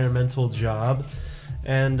environmental job,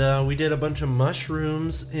 and we did a bunch of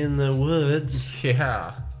mushrooms in the woods.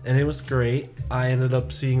 Yeah. And it was great. I ended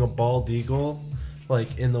up seeing a bald eagle,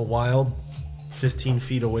 like in the wild, 15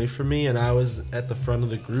 feet away from me, and I was at the front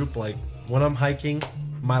of the group. Like when I'm hiking,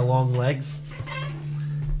 my long legs,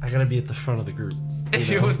 I gotta be at the front of the group.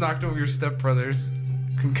 You almost knocked over your stepbrother's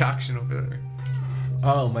concoction over there.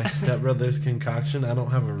 Oh, my stepbrother's concoction? I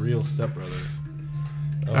don't have a real stepbrother.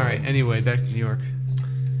 Alright, anyway, back to New York.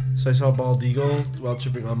 So I saw a bald eagle while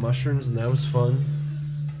tripping on mushrooms, and that was fun.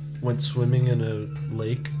 Went swimming in a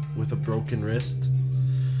lake with a broken wrist.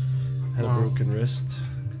 Had a broken wrist.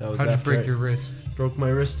 That was How'd you after break I your wrist? broke my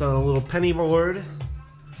wrist on a little penny board.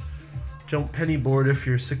 Jump penny board if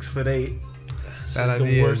you're 6'8". It's That like the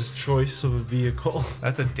idea worst is- choice of a vehicle.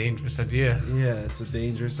 That's a dangerous idea. Yeah, it's a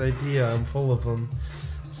dangerous idea. I'm full of them.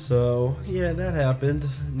 So, yeah, that happened.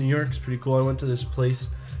 New York's pretty cool. I went to this place.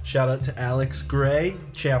 Shout out to Alex Gray,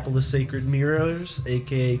 Chapel of Sacred Mirrors,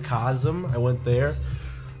 a.k.a. Cosm. I went there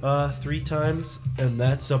 3 times, and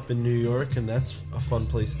that's up in New York, and that's a fun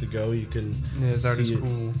place to go. You can His art is see cool.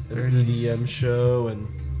 an Very nice. EDM show and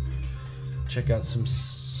check out some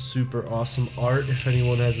super awesome art. If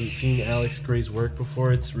anyone hasn't seen Alex Gray's work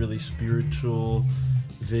before, it's really spiritual,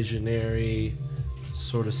 visionary,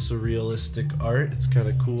 sort of surrealistic art. It's kind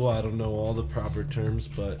of cool. I don't know all the proper terms,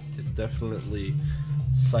 but it's definitely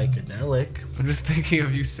psychedelic. I'm just thinking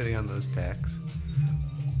of you sitting on those tacks.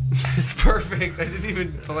 It's perfect. I didn't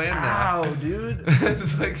even plan that. Ow, dude.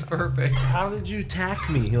 It's like perfect. How did you attack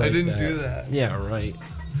me like I didn't that? do that. Yeah, right.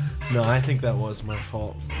 No, I think that was my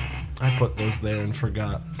fault. I put those there and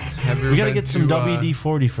forgot. Have you We gotta been get some to,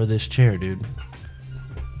 WD-40 for this chair, dude.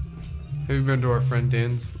 Have you been to our friend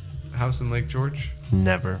Dan's house in Lake George?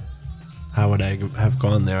 Never. How would I have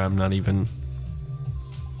gone there? I'm not even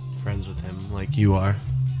friends with him like you are.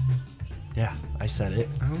 Yeah, I said it.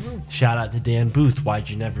 I don't know. Shout out to Dan Booth. Why'd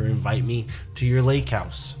you never invite me to your lake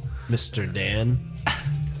house, Mr. Dan?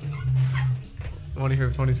 Want to hear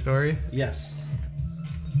a funny story? Yes.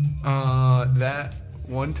 That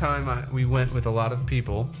one time we went with a lot of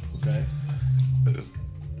people, Okay.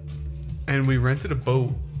 and we rented a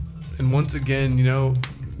boat. And once again, you know,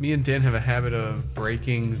 me and Dan have a habit of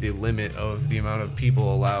breaking the limit of the amount of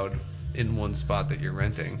people allowed in one spot that you're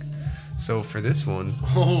renting. So for this one,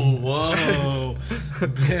 oh whoa,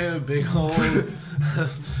 big hole.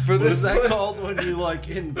 What is that called when you like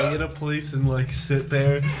invade a place and like sit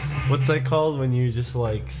there? What's that called when you just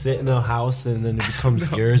like sit in a house and then it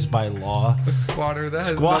becomes yours by law? A squatter. That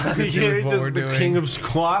Squatter. You're just the king of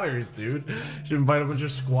squatters, dude. You should invite a bunch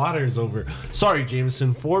of squatters over. Sorry,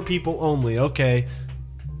 Jameson. 4 people only. Okay.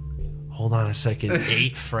 Hold on a second.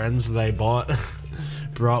 8 friends that I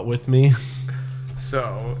brought with me.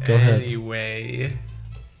 So Go anyway, ahead.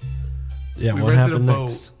 Yeah, we what rented happened a boat,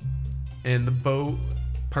 next? and the boat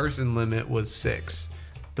person limit was 6.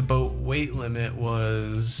 The boat weight limit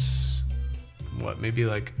was what? Maybe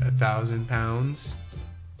like 1,000 pounds.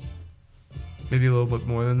 Maybe a little bit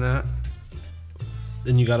more than that.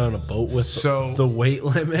 Then you got on a boat with the weight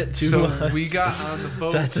limit too much. So we got on the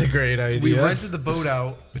boat. That's a great idea. We rented the boat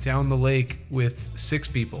out down the lake with 6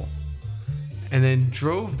 people. And then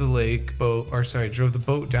drove the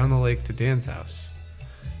boat down the lake to Dan's house.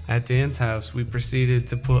 At Dan's house, we proceeded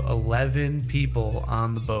to put 11 people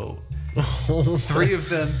on the boat. 3 of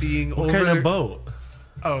them being over... What kind of boat?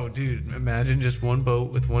 Oh, dude, imagine just one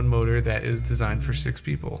boat with one motor that is designed for 6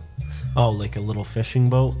 people. Oh, like a little fishing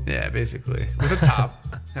boat? Yeah, basically. With a top.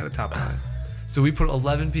 Had a top on it. So we put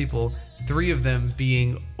 11 people, 3 of them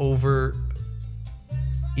being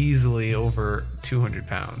easily over 200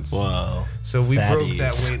 pounds. Whoa. So we broke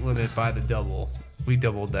that weight limit by the double. We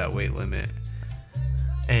doubled that weight limit.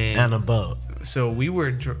 And a boat. So we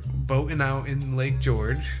were boating out in Lake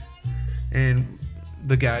George, and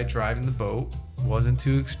the guy driving the boat wasn't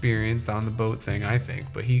too experienced on the boat thing, I think,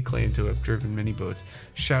 but he claimed to have driven many boats.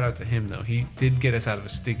 Shout out to him, though. He did get us out of a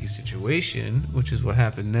sticky situation, which is what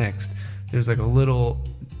happened next. There's like a little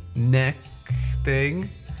neck thing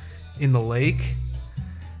in the lake,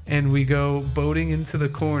 and we go boating into the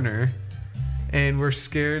corner, and we're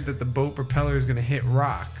scared that the boat propeller is going to hit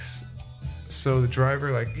rocks. So the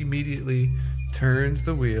driver like immediately turns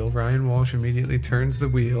the wheel. Ryan Walsh immediately turns the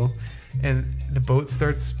wheel, and the boat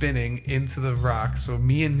starts spinning into the rocks. So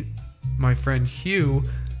me and my friend Hugh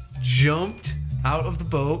jumped out of the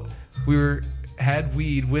boat. We had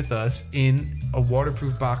weed with us in a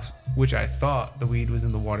waterproof box, which I thought the weed was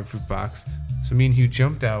in the waterproof box. So me and Hugh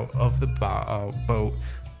jumped out of the boat,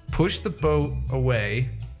 pushed the boat away,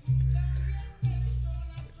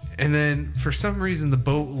 and then for some reason the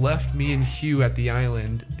boat left me and Hugh at the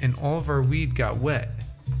island, and all of our weed got wet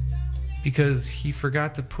because he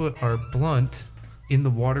forgot to put our blunt in the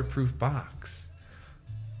waterproof box.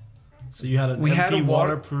 So you had an empty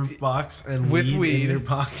waterproof box and with weed in your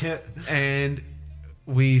pocket, and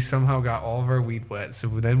we somehow got all of our weed wet. So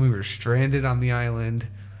then we were stranded on the island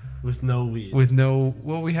with no weed.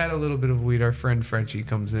 Well, we had a little bit of weed. Our friend Frenchie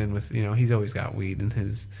comes in with, he's always got weed in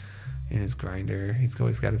his grinder. He's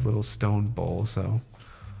always got his little stone bowl. So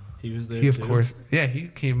he was there. He of course, yeah. He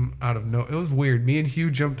came out of It was weird. Me and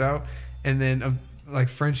Hugh jumped out, and then like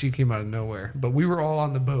Frenchie came out of nowhere. But we were all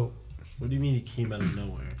on the boat. What do you mean he came out of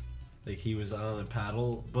nowhere? Like he was on a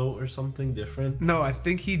paddle boat or something different? No, I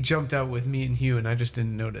think he jumped out with me and Hugh, and I just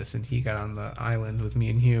didn't notice. And he got on the island with me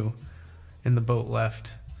and Hugh, and the boat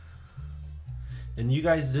left. And you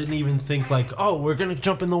guys didn't even think like, oh, we're going to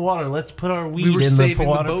jump in the water. Let's put our weed in the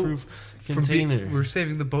waterproof container. We were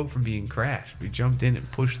saving the boat from being crashed. We jumped in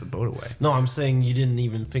and pushed the boat away. No, I'm saying you didn't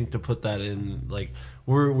even think to put that in. Like,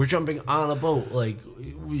 we're jumping on a boat. Like,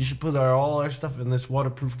 we should put all our stuff in this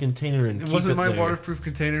waterproof container and keep it wasn't my there. Waterproof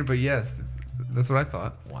container, but yes, that's what I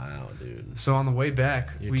thought. Wow, dude. So on the way back,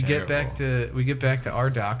 we get back to our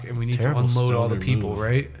dock, and we need to unload all the people,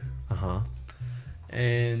 right? Uh-huh.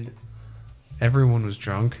 And everyone was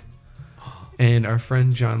drunk, and our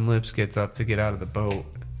friend John Lips gets up to get out of the boat,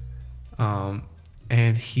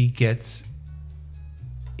 and he gets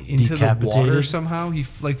into the water somehow. He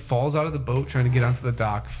like falls out of the boat trying to get onto the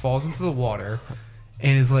dock, falls into the water,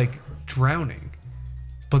 and is like drowning.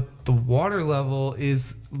 But the water level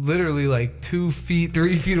is literally like 2 feet,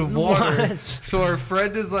 3 feet of water. What? So our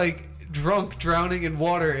friend is like drunk, drowning in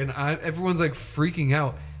water, and everyone's like freaking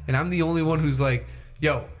out, and I'm the only one who's like,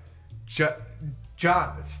 "Yo,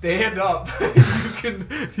 John, stand up.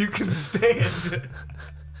 you can stand."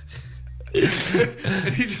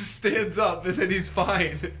 And he just stands up, and then he's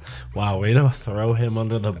fine. Wow, way to throw him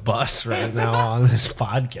under the bus right now on this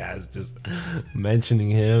podcast, just mentioning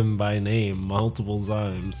him by name multiple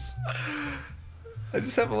times. I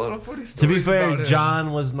just have a lot of funny stories. To be fair, about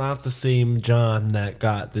John was not the same John that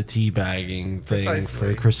got the teabagging thing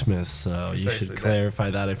for Christmas, so you should clarify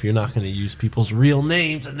that if you're not going to use people's real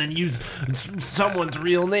names and then use someone's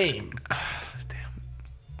real name. Damn.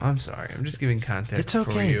 I'm sorry. I'm just giving context it's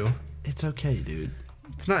okay. for you. It's okay, dude.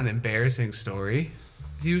 It's not an embarrassing story.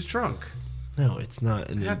 He was drunk. No, it's not.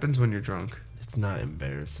 It happens when you're drunk. It's not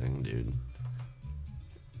embarrassing, dude.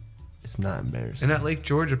 It's not embarrassing. And at Lake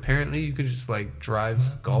George, apparently, you could just like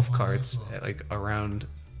drive golf carts like around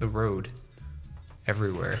the road,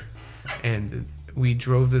 everywhere. And we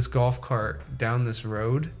drove this golf cart down this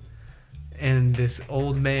road, and this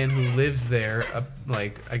old man who lives there,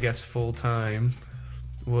 like I guess full time,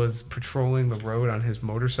 was patrolling the road on his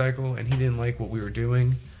motorcycle, and he didn't like what we were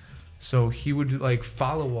doing, so he would like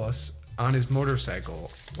follow us on his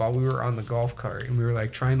motorcycle while we were on the golf cart, and we were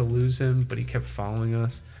like trying to lose him, but he kept following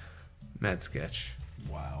us. Mad sketch.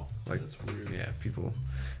 Wow. Like, that's weird. Yeah, people.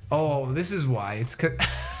 Oh, this is why. It's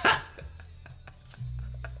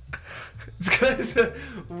because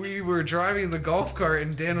we were driving the golf cart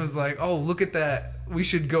and Dan was like, "Oh, look at that. We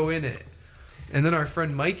should go in it." And then our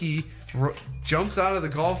friend Mikey jumps out of the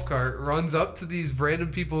golf cart, runs up to these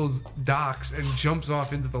random people's docks, and jumps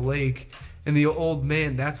off into the lake. And the old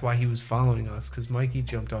man, that's why he was following us, because Mikey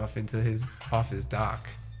jumped off his dock.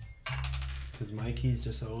 Because Mikey's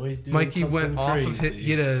just always doing Mikey something went off crazy. of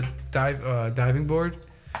he had a diving board,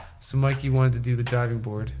 so Mikey wanted to do the diving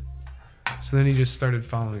board. So then he just started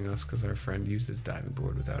following us because our friend used his diving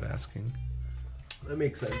board without asking. That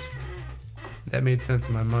makes sense. That made sense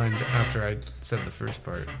in my mind after I said the first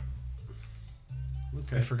part.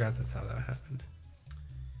 Okay. I forgot that's how that happened.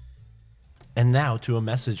 And now to a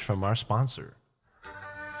message from our sponsor.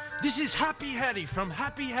 This is Happy Hattie from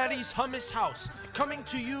Happy Hattie's Hummus House, coming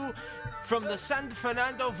to you from the San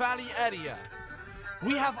Fernando Valley area.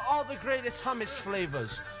 We have all the greatest hummus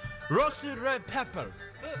flavors: roasted red pepper,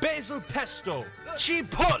 basil pesto,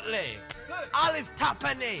 chipotle, olive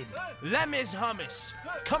tapenade, lemons hummus.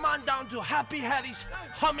 Come on down to Happy Hattie's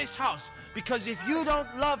Hummus House, because if you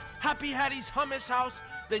don't love Happy Hattie's Hummus House,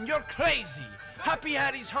 then you're crazy. Happy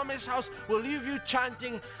Hattie's Hummus House will leave you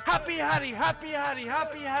chanting, "Happy Hattie, Happy Hattie,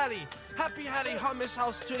 Happy Hattie." Happy Hattie Hummus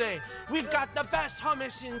House today. We've got the best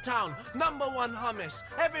hummus in town. #1 hummus.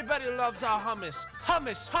 Everybody loves our hummus.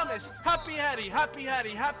 Hummus, hummus. Happy Hattie, Happy Hattie,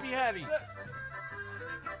 Happy Hattie.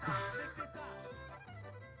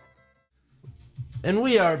 And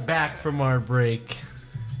we are back from our break.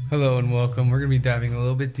 Hello and welcome. We're going to be diving a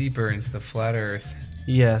little bit deeper into the flat earth.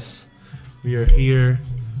 Yes, we are here.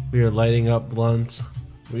 We are lighting up blunts.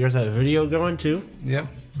 We got that video going too. Yep.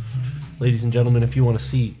 Ladies and gentlemen, if you want to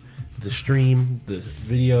see the stream, the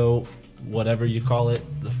video, whatever you call it,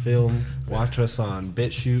 the film, watch us on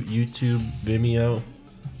BitChute, YouTube, Vimeo.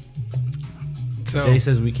 So, Jay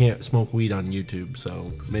says we can't smoke weed on YouTube,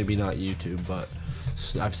 so maybe not YouTube, but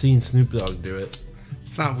I've seen Snoop Dogg do it.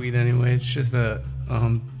 it's not weed anyway. It's just a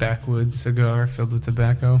backwoods cigar filled with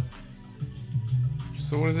tobacco.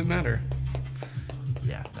 So what does it matter?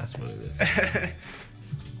 Yeah, that's what it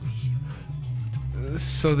is.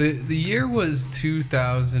 So the year was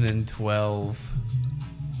 2012.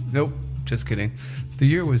 Nope, just kidding. The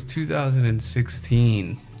year was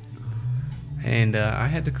 2016. And I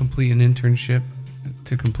had to complete an internship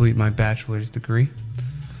to complete my bachelor's degree.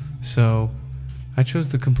 So I chose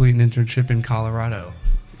to complete an internship in Colorado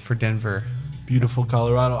for Denver. Beautiful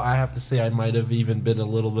Colorado. I have to say I might have even been a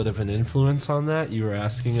little bit of an influence on that. You were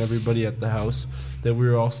asking everybody at the house that we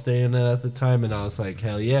were all staying at the time, and I was like,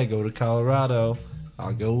 hell yeah, go to Colorado.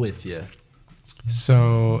 I'll go with you.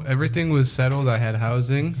 So everything was settled. I had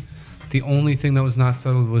housing. The only thing that was not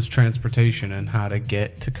settled was transportation and how to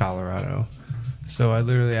get to Colorado. So I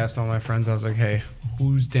literally asked all my friends, I was like, hey,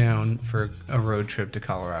 who's down for a road trip to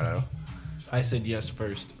Colorado? I said yes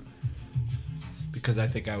first because I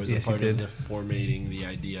think I was Yes, a part you of did. the formatting the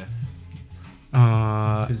idea.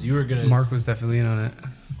 Because you were going to... Mark was definitely in on it.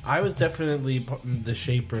 I was definitely the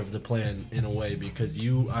shaper of the plan in a way because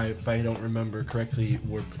if I don't remember correctly,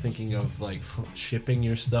 were thinking of like shipping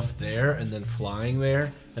your stuff there and then flying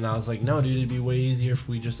there. And I was like, no, dude, it'd be way easier if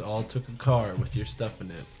we just all took a car with your stuff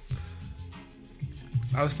in it.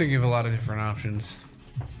 I was thinking of a lot of different options.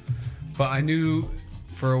 But I knew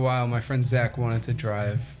for a while my friend Zach wanted to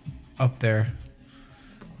drive up there.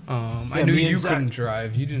 I knew you couldn't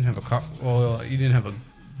drive. You didn't have a car. Well, you didn't have a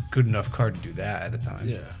good enough car to do that at the time.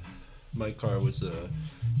 Yeah. My car was a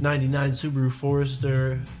 99 Subaru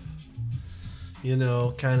Forester. You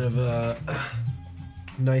know, kind of a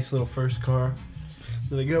nice little first car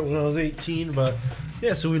that I got when I was 18. But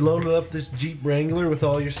yeah, so we loaded up this Jeep Wrangler with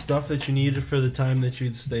all your stuff that you needed for the time that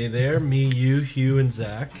you'd stay there. Me, you, Hugh, and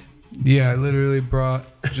Zach. Yeah, I literally brought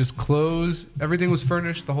just clothes. Everything was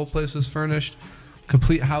furnished. The whole place was furnished.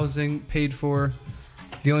 Complete housing, paid for.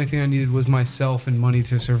 The only thing I needed was myself and money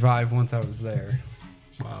to survive once I was there.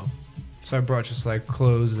 Wow. So I brought just like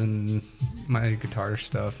clothes and my guitar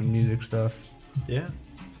stuff and music stuff. Yeah.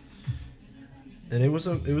 And it was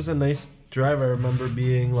a nice drive. I remember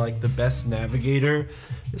being like the best navigator,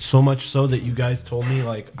 so much so that you guys told me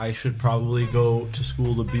like I should probably go to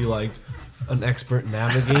school to be like an expert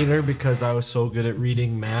navigator because I was so good at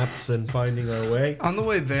reading maps and finding our way. On the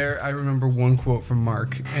way there, I remember one quote from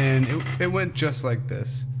Mark, and it went just like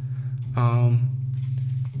this.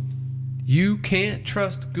 You can't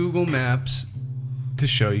trust Google Maps to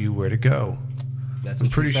show you where to go. I'm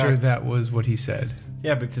pretty sure that was what he said.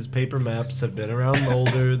 Yeah, because paper maps have been around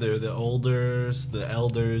older. They're the olders, the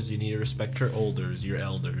elders. You need to respect your olders, your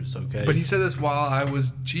elders, okay? But he said this while I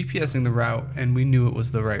was GPSing the route, and we knew it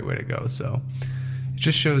was the right way to go. So it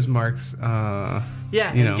just shows Mark's,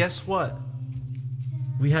 guess what?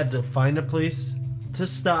 We had to find a place to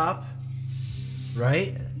stop,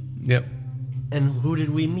 right? Yep. And who did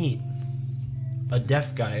we meet? A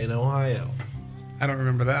deaf guy in Ohio. I don't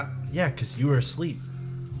remember that. Yeah, because you were asleep.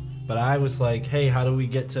 But I was like, hey, how do we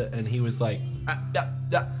get to... And he was like,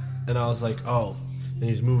 and I was like, oh. And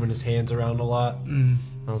he was moving his hands around a lot.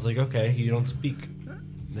 I was like, okay, you don't speak.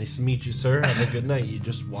 Nice to meet you, sir. Have a good night. You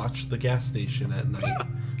just watch the gas station at night.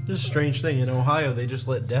 This is a strange thing. In Ohio, they just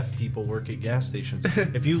let deaf people work at gas stations.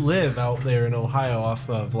 If you live out there in Ohio off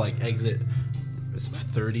of, like, exit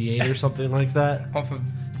 38 or something like that. Off of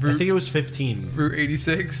I think it was 15. Route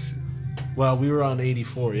 86? Well, we were on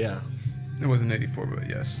 84, yeah. It wasn't 84, but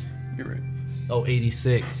yes. You're right. Oh,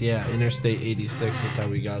 86, yeah. Interstate 86 is how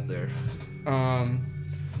we got there.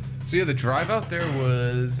 So yeah, the drive out there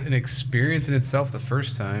was an experience in itself the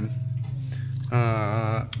first time.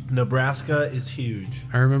 Nebraska is huge.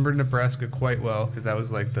 I remember Nebraska quite well because that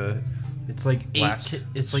was like It's like eight.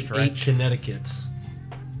 It's like stretch. 8 Connecticut's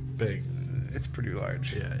big. It's pretty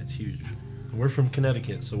large. Yeah, it's huge. We're from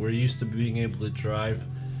Connecticut, so we're used to being able to drive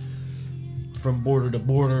from border to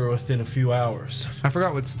border within a few hours. I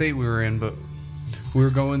forgot what state we were in, but we were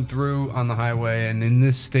going through on the highway, and in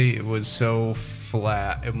this state it was so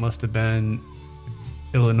flat. It must have been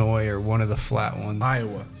Illinois or one of the flat ones.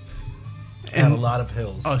 Iowa. Had a lot of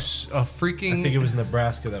hills. A freaking... I think it was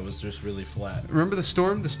Nebraska that was just really flat. Remember the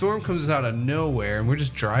storm? The storm comes out of nowhere, and we're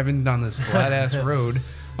just driving down this flat-ass road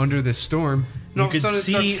under this storm. And all of a sudden it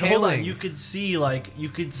starts hailing. Hold on, you could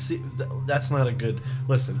see, that's not a good,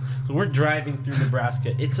 listen, so we're driving through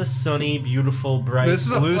Nebraska. It's a sunny, beautiful, bright, blue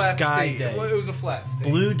sky day. It was a flat state.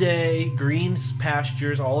 Blue day, green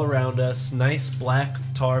pastures all around us, nice black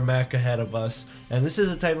tarmac ahead of us, and this is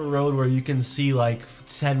the type of road where you can see like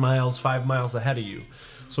 10 miles, 5 miles ahead of you.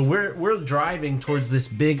 So we're driving towards this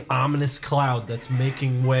big ominous cloud that's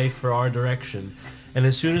making way for our direction. And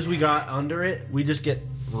as soon as we got under it, we just get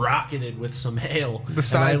rocketed with some hail. The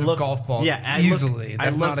size of golf balls. Yeah, easily.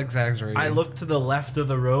 That's not exaggerating. I looked to the left of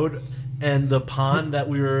the road, and the pond that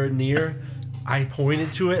we were near, I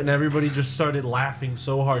pointed to it, and everybody just started laughing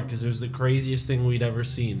so hard because it was the craziest thing we'd ever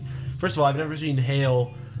seen. First of all, I've never seen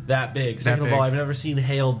hail that big. Second of all, I've never seen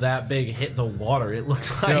hail that big hit the water. It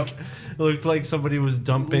looked like somebody was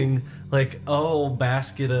dumping like a whole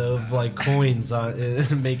basket of like coins on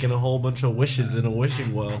and making a whole bunch of wishes in a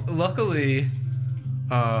wishing well. Luckily,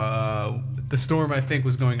 the storm I think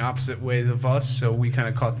was going opposite ways of us, so we kind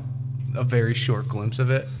of caught a very short glimpse of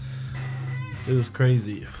it. It was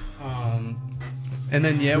crazy. And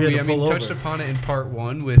then we touched upon it in part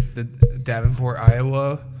 1 with the Davenport,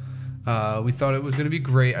 Iowa. We thought it was going to be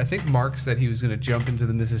great. I think Mark said he was going to jump into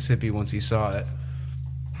the Mississippi once he saw it.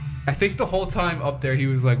 I think the whole time up there he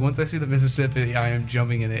was like, once I see the Mississippi, I am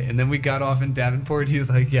jumping in it. And then we got off in Davenport. He was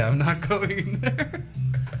like, yeah, I'm not going there.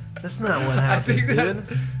 That's not what happened,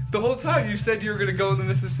 dude. The whole time you said you were going to go in the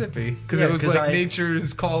Mississippi because it was like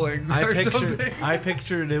nature's calling I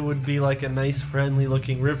pictured it would be like a nice friendly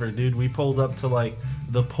looking river, dude. We pulled up to like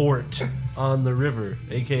the port on the river,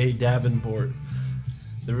 aka Davenport.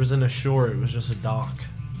 There wasn't a shore, it was just a dock.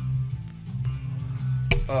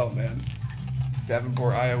 Oh man,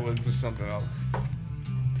 Davenport, Iowa was something else.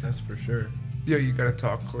 That's for sure. Yeah, you gotta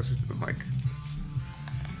talk closer to the mic.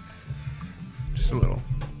 Just a little.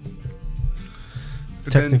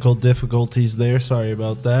 But technical difficulties there, sorry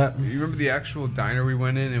about that. You remember the actual diner we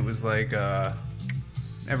went in? It was like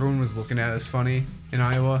everyone was looking at us funny in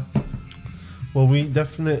Iowa. Well, we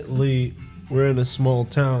definitely were in a small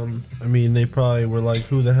town. I mean, they probably were like,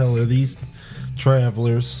 who the hell are these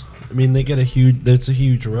travelers? I mean, that's a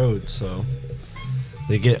huge road, so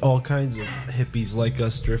they get all kinds of hippies like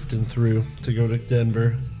us drifting through to go to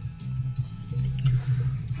Denver.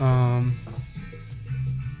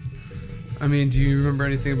 I mean, do you remember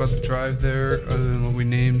anything about the drive there other than what we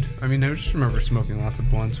named? I mean, I just remember smoking lots of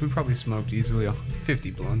blunts. We probably smoked easily 50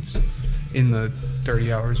 blunts in the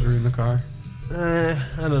 30 hours we were in the car.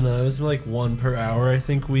 I don't know. It was like 1 per hour. I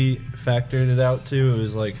think we factored it out to. It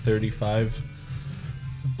was like 35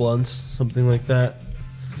 blunts, something like that.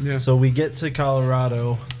 Yeah. So we get to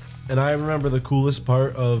Colorado, and I remember the coolest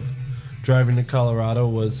part of driving to Colorado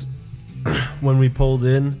was when we pulled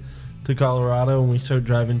in to Colorado and we started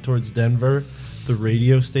driving towards Denver. The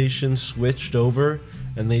radio station switched over,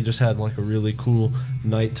 and they just had like a really cool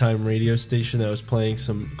nighttime radio station that was playing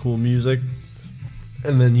some cool music.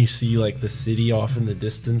 And then you see like the city off in the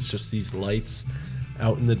distance, just these lights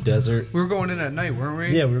out in the desert. We were going in at night, weren't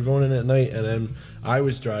we? Yeah, we were going in at night, and then I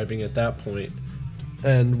was driving at that point,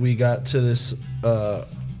 and we got to this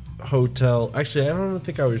hotel. Actually, I don't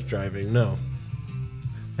think I was driving. No,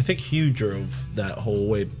 I think Hugh drove that whole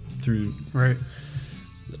way through. Right.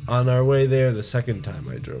 On our way there, the second time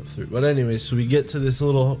I drove through. But anyway, so we get to this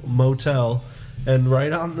little motel, and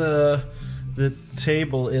right on the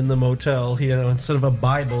table in the motel, you know, instead of a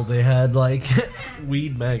Bible, they had like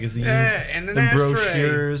weed magazines and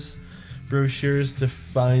brochures to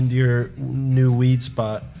find your new weed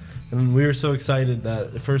spot. And we were so excited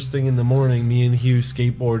that the first thing in the morning, me and Hugh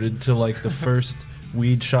skateboarded to like the first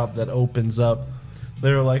weed shop that opens up.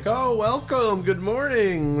 They were like, "Oh, welcome, good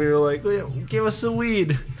morning." We were like, "Give us some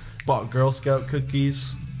weed." Bought Girl Scout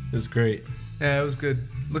cookies. It was great. Yeah, it was good.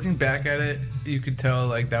 Looking back at it, you could tell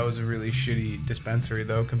like that was a really shitty dispensary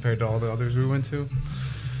though compared to all the others we went to.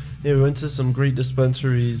 Yeah, we went to some great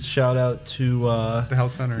dispensaries. Shout out to the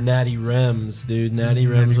health center. Natty Rems, dude. Natty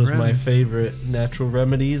Rems was my favorite. Natural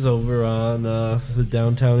Remedies over on the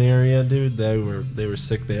downtown area, dude. They were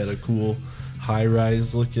sick. They had a cool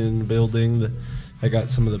high-rise looking building. I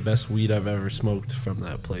got some of the best weed I've ever smoked from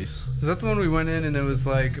that place. Was that the one we went in and it was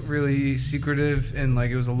like really secretive and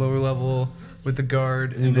like it was a lower level with the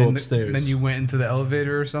guard, and you go upstairs. And then you went into the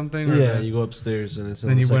elevator or something? Or yeah, you go upstairs and it's.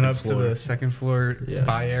 Then you went up floor. to the second floor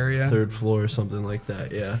by area, 3rd floor or something like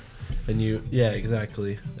that. Yeah, and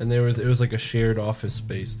exactly. And it was like a shared office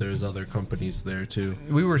space. There's other companies there too.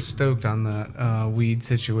 We were stoked on that weed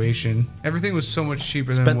situation. Everything was so much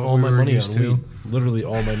cheaper than what all we my were money used on to. weed. Literally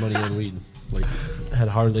all my money on weed. Like, had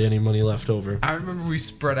hardly any money left over. I remember we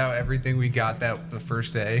spread out everything we got the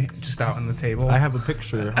first day, just out on the table. I have a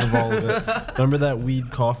picture of all of it. Remember that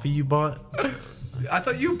weed coffee you bought? I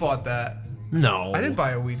thought you bought that. No. I didn't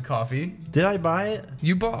buy a weed coffee. Did I buy it?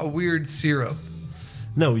 You bought a weird syrup.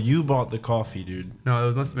 No, you bought the coffee, dude. No,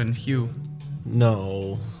 it must have been Hugh.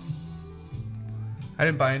 No. I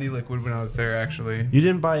didn't buy any liquid when I was there, actually. You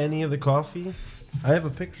didn't buy any of the coffee? I have a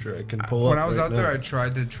picture I can pull up. When I was out there, I tried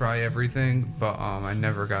tried to try everything, but I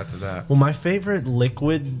never got to that. Well, my favorite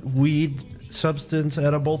liquid weed substance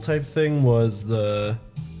edible type thing was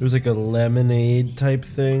it was like a lemonade type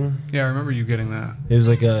thing. Yeah, I remember you getting that. It was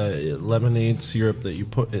like a lemonade syrup that you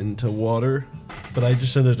put into water, but I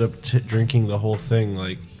just ended up drinking the whole thing.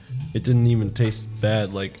 Like, it didn't even taste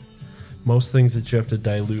bad. Like, most things that you have to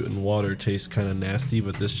dilute in water taste kind of nasty,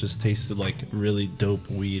 but this just tasted like really dope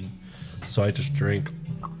weed. So I just drank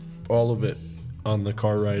all of it on the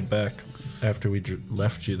car ride back after we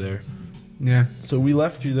left you there. Yeah. So we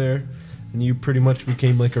left you there, and you pretty much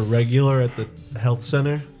became like a regular at the health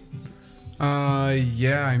center?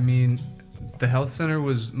 Yeah, I mean, the health center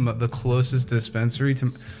was the closest dispensary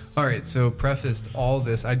to... All right, so prefaced all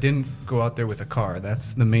this, I didn't go out there with a car.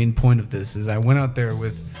 That's the main point of this, is I went out there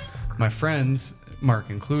with my friends, Mark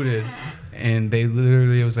included, and they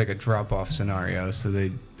literally, it was like a drop-off scenario. So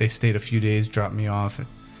they stayed a few days, dropped me off,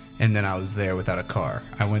 and then I was there without a car.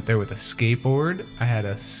 I went there with a skateboard. I had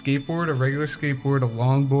a skateboard, a regular skateboard, a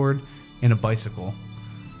longboard, and a bicycle.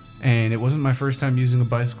 And it wasn't my first time using a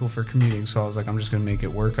bicycle for commuting, so I was like, I'm just going to make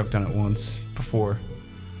it work. I've done it once before.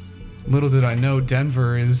 Little did I know,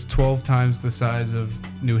 Denver is 12 times the size of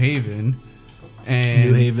New Haven. And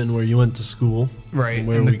New Haven, where you went to school. Right.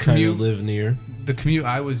 Where we kind of live near. The commute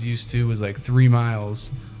I was used to was like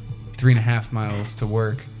 3.5 miles to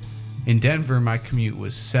work. In Denver, my commute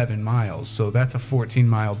was 7 miles. So that's a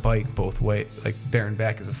 14-mile bike both way. Like, there and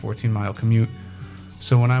back is a 14-mile commute.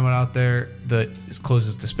 So when I went out there, the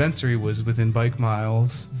closest dispensary was within bike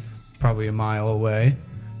miles, probably a mile away.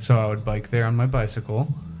 So I would bike there on my bicycle.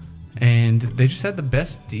 And they just had the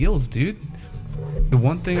best deals, dude. The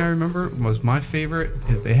one thing I remember was my favorite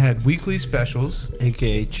is they had weekly specials.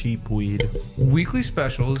 AKA cheap weed. Weekly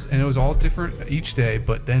specials, and it was all different each day.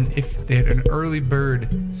 But then if they had an early bird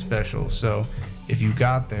special, so if you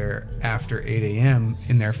got there after 8 a.m.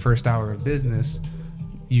 in their first hour of business,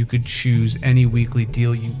 you could choose any weekly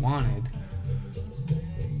deal you wanted.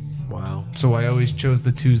 Wow. So I always chose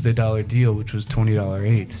the Tuesday dollar deal, which was $20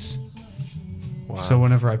 eighths. Wow. So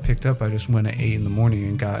whenever I picked up, I just went at 8 in the morning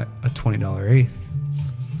and got a $20 eighth.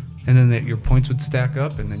 and then your points would stack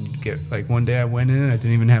up, and then you'd get like one day I went in and I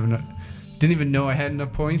didn't even know I had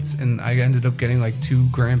enough points, and I ended up getting like 2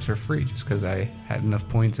 grams for free just because I had enough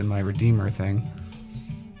points in my Redeemer thing.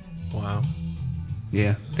 Wow.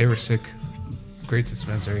 Yeah, they were sick. Great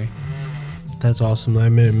dispensary. That's awesome.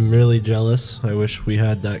 I'm really jealous. I wish we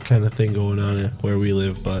had that kind of thing going on where we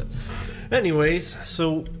live. But anyways,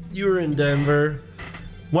 so you were in Denver.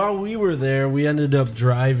 While we were there, we ended up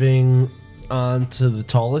driving onto the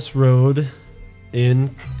tallest road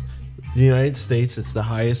in the United States. It's the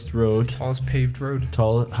highest road. Tallest paved road.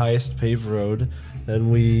 Highest paved road.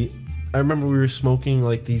 And I remember we were smoking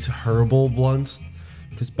like these herbal blunts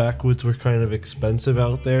because backwoods were kind of expensive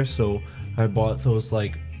out there. So I bought those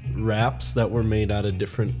like wraps that were made out of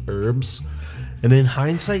different herbs, and in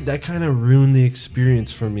hindsight that kind of ruined the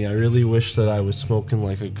experience for me. I really wish that I was smoking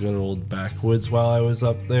like a good old backwoods while I was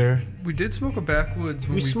up there. We did smoke a backwoods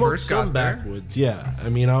when we smoked first got some there. Backwoods, yeah. I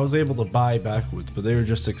mean, I was able to buy backwoods, but they were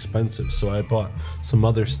just expensive, so I bought some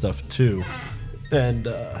other stuff too. And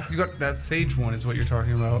you got that sage one is what you're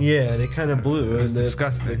talking about. Yeah, and it kind of blew. It was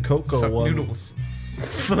disgusting. The cocoa Suck one. Noodles.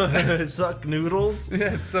 Suck noodles?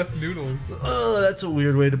 Yeah, it sucked noodles. Oh, that's a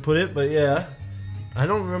weird way to put it, but yeah. I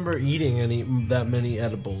don't remember eating that many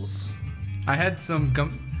edibles. I had some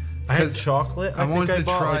gum. I had chocolate. I wanted think I to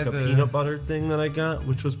bought try like a peanut butter thing that I got,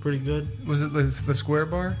 which was pretty good. Was it the square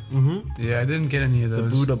bar? Mm-hmm. Yeah, I didn't get any of those.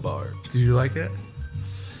 The Buddha bar. Did you like it?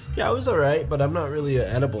 Yeah, it was alright, but I'm not really an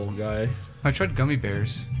edible guy. I tried gummy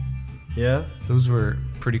bears. Yeah? Those were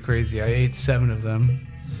pretty crazy. I ate 7 of them.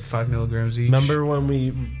 5 milligrams each. Remember when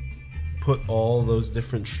we put all those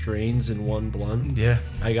different strains in one blunt? Yeah.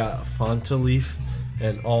 I got a Fanta leaf,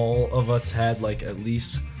 and all of us had like at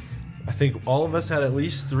least, I think all of us had at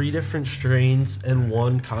least 3 different strains and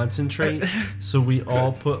 1 concentrate. So we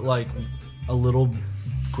all put like a little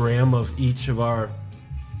gram of each of our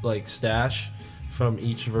like stash from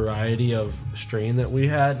each variety of strain that we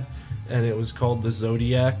had, and it was called the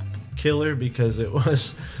Zodiac Killer because it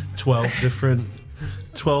was 12 different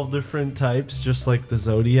types, just like the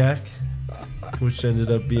Zodiac, which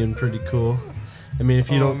ended up being pretty cool. I mean,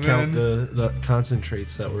 if you don't count the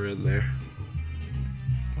concentrates that were in there.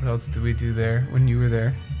 What else did we do there when you were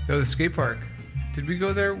there? Oh, the skate park. Did we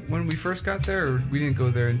go there when we first got there, or we didn't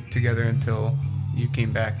go there together until you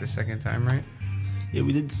came back the second time, right? Yeah,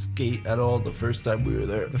 we didn't skate at all the first time we were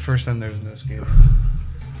there. The first time there was no skate.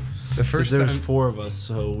 The first there time was 4 of us,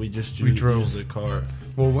 so we drove used the car.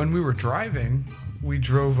 Well, when we were driving, we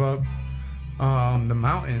drove up the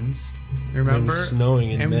mountains. Remember? It was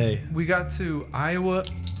snowing in May. We got to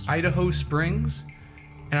Idaho Springs,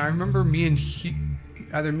 and I remember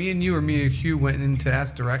either me and you or me and Hugh went in to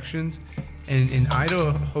ask directions, and in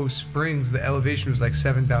Idaho Springs, the elevation was like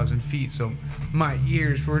 7,000 feet. So my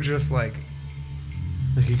ears were just like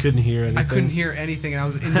you couldn't hear anything. I couldn't hear anything, and I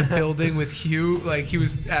was in the building with Hugh. Like, he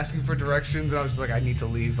was asking for directions, and I was just like, I need to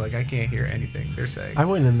leave. Like, I can't hear anything they're saying. I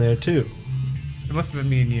went in there too. It must have been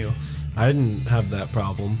me and you. I didn't have that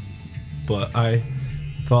problem, but I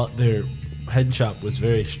thought their head shop was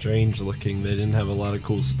very strange looking. They didn't have a lot of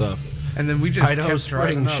cool stuff. And then we just Idaho kept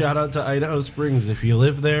driving Springs. up. Shout out to Idaho Springs. If you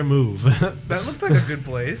live there, move. That looked like a good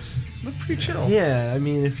place. Looked pretty chill. Yeah, I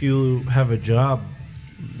mean, if you have a job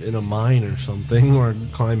in a mine or something, or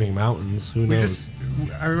climbing mountains, who knows?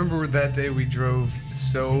 I remember that day we drove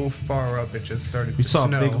so far up, it just started to snow.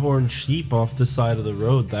 We saw bighorn sheep off the side of the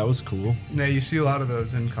road. That was cool. Yeah, you see a lot of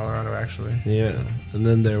those in Colorado, actually. Yeah, and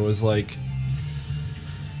then there was like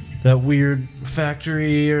that weird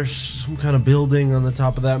factory or some kind of building on the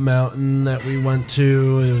top of that mountain that we went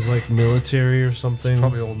to. It was like military or something.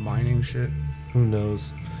 Probably old mining shit. Who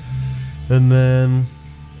knows? And then,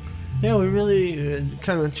 yeah, we really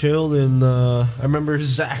kind of chilled. And I remember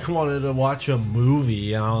Zach wanted to watch a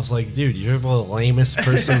movie, and I was like, dude, you're the lamest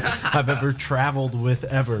person I've ever traveled with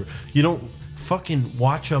ever. You don't fucking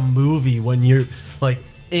watch a movie when you're like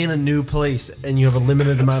in a new place and you have a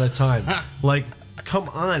limited amount of time. Like, come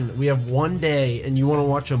on, we have one day and you want to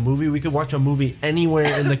watch a movie? We could watch a movie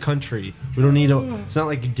anywhere in the country. We don't need it's not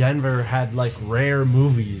like Denver had like rare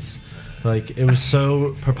movies. Like, it was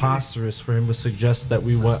so preposterous for him to suggest that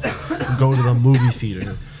we go to the movie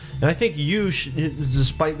theater. And I think you,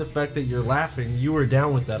 despite the fact that you're laughing, you were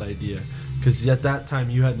down with that idea. Because at that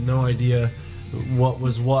time you had no idea what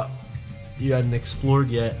was what. You hadn't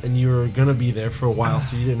explored yet, and you were going to be there for a while,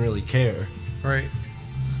 so you didn't really care. Right.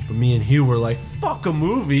 But me and Hugh were like, fuck a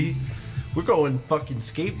movie. We're going fucking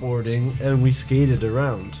skateboarding, and we skated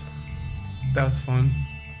around. That was fun.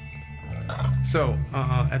 So,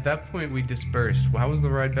 at that point, we dispersed. How was the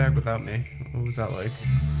ride back without me? What was that like?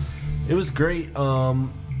 It was great.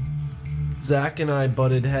 Zach and I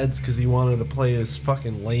butted heads because he wanted to play his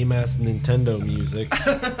fucking lame-ass Nintendo music.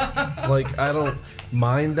 Like, I don't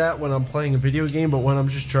mind that when I'm playing a video game, but when I'm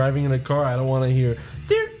just driving in a car, I don't want to hear...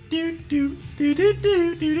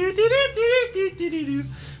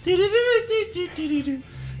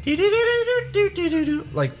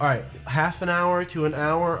 Like, alright, half an hour to an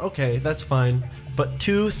hour, okay, that's fine. But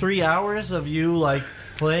 2-3 hours of you, like,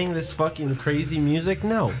 playing this fucking crazy music?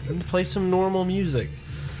 No, play some normal music.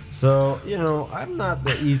 So, you know, I'm not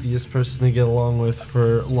the easiest person to get along with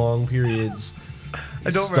for long periods. I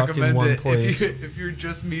don't stuck recommend in one it. place. If you're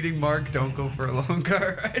just meeting Mark, don't go for a long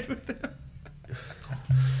car ride with him.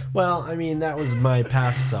 Well, I mean, that was my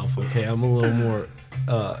past self, okay? I'm a little more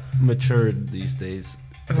matured these days.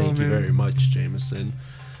 Thank you very much, Jameson.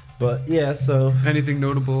 But, yeah, so... Anything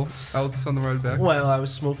notable else on the ride back? Well, I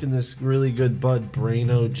was smoking this really good bud,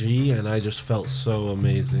 Brain OG, and I just felt so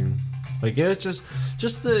amazing. Like, it's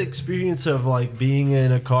just the experience of, like, being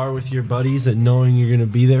in a car with your buddies and knowing you're going to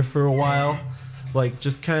be there for a while, like,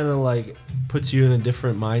 just kind of, like, puts you in a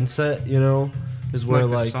different mindset, you know? Is where,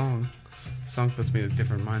 like... The song puts me in a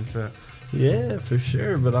different mindset. Yeah, for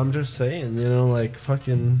sure, but I'm just saying, you know, like,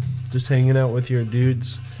 fucking just hanging out with your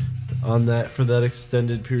dudes on that, for that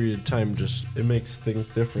extended period of time, just, it makes things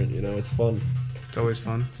different, you know? It's fun. It's always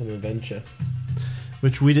fun. It's an adventure.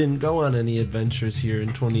 Which we didn't go on any adventures here in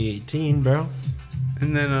 2018, bro.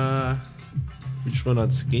 And then, we just went on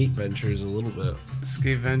skate ventures a little bit.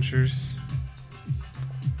 Skate ventures.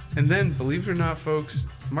 And then, believe it or not, folks,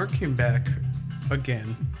 Mark came back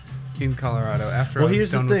again in Colorado after I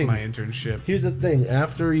was done with my internship. Here's the thing.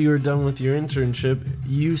 After you were done with your internship,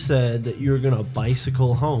 you said that you were going to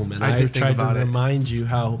bicycle home. And I tried to remind you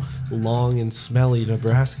how long and smelly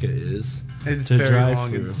Nebraska is. It's very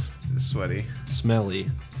long and sweaty. Smelly,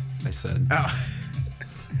 I said. Oh.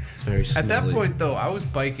 It's very smelly. At that point, though, I was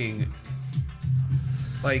biking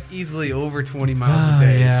like easily over 20 miles a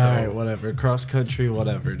day. Yeah, so all right, whatever. Cross country,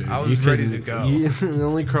 whatever, dude. I was ready to go. The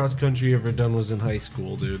only cross country you ever done was in high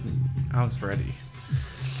school, dude. I was ready.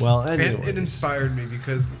 Well, anyway. It inspired me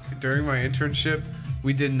because during my internship,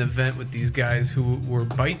 we did an event with these guys who were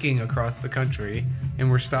biking across the country,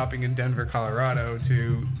 and we're stopping in Denver, Colorado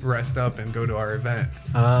to rest up and go to our event.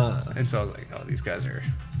 And so I was like, oh, these guys are...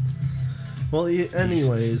 Well,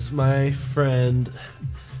 anyways, my friend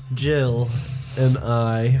Jill and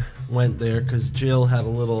I went there because Jill had a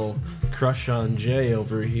little crush on Jay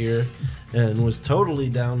over here and was totally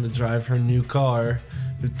down to drive her new car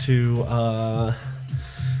to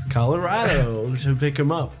Colorado to pick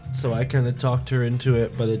him up. So I kind of talked her into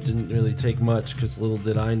it, but it didn't really take much because little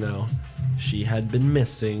did I know she had been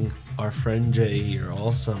missing our friend Jay here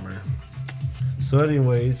all summer. So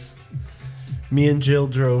anyways, me and Jill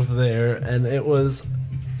drove there, and it was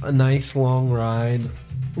a nice long ride.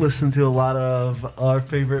 Listened to a lot of our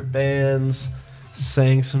favorite bands,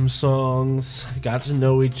 sang some songs, got to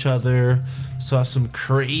know each other, saw some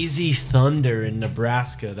crazy thunder in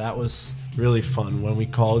Nebraska. That was really fun when we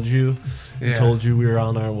called you and told you we were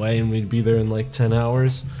on our way and we'd be there in like 10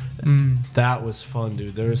 hours. That was fun,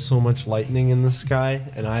 dude. There was so much lightning in the sky,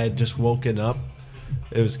 and I had just woken up.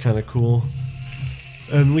 It was kind of cool.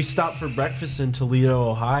 And we stopped for breakfast in Toledo,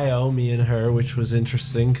 Ohio, me and her, which was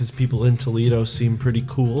interesting because people in Toledo seem pretty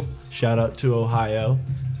cool. Shout out to Ohio.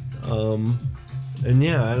 And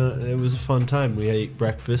yeah, it was a fun time. We ate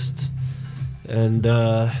breakfast and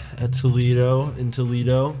in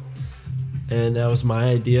Toledo, and that was my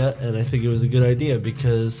idea, and I think it was a good idea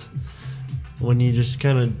because when you just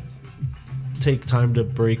kind of take time to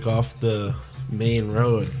break off the main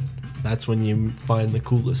road, that's when you find the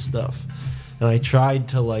coolest stuff. And I tried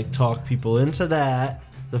to like talk people into that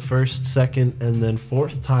the first, second, and then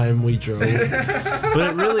fourth time we drove. But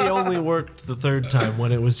it really only worked the third time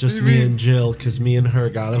when it was just me and Jill, because me and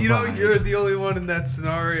her got a vibe. You know, you're the only one in that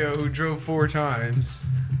scenario who drove 4 times.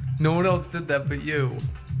 No one else did that but you.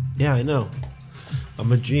 Yeah, I know.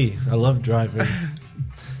 I'm a G. I love driving.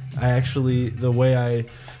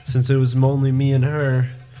 Since it was only me and her,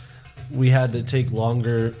 we had to take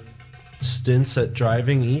longer stints at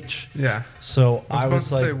driving each. Yeah. So I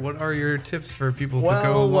was like, what are your tips for people to go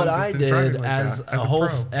Well, long what I distance did driving like as that?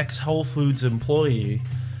 a ex-Whole Foods employee,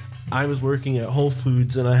 I was working at Whole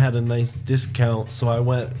Foods and I had a nice discount, so I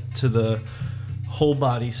went to the whole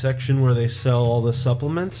body section where they sell all the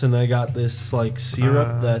supplements, and I got this like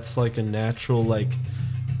syrup that's like a natural like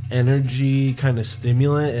energy kind of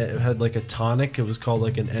stimulant. It had like a tonic. It was called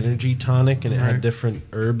like an energy tonic, and it had different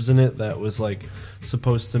herbs in it that was like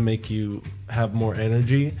supposed to make you have more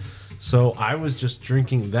energy. So I was just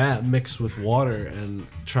drinking that mixed with water and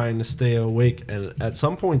trying to stay awake. And at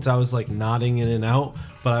some points I was like nodding in and out,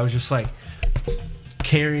 but I was just like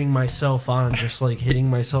carrying myself on, just like hitting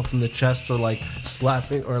myself in the chest or like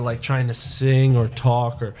slapping or like trying to sing or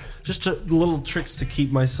talk or just little tricks to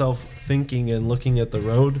keep myself thinking and looking at the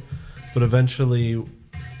road. But eventually,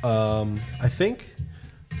 I think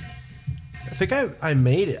I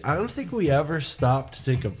made it. I don't think we ever stopped to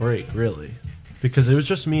take a break, really. Because it was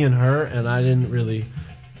just me and her, and I didn't really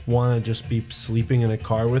want to just be sleeping in a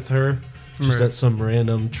car with her, just at some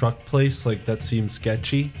random truck place. Like, that seemed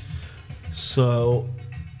sketchy. So,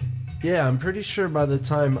 yeah, I'm pretty sure by the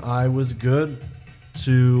time I was good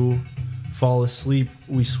to fall asleep,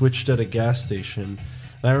 we switched at a gas station.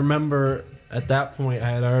 And I remember at that point, I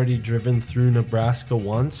had already driven through Nebraska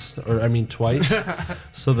once, twice.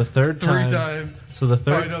 So the third time. 3 times. So the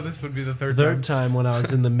third. Oh, I know this would be the third time when I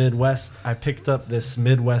was in the Midwest, I picked up this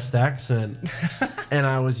Midwest accent, and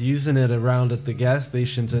I was using it around at the gas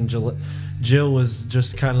stations. And Jill was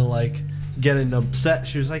just kind of like getting upset.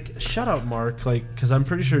 She was like, "Shut up, Mark!" Like, because I'm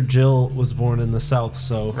pretty sure Jill was born in the South,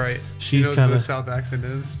 so right. She's kind of what a South accent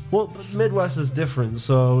is. Well, but Midwest is different,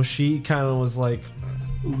 so she kind of was like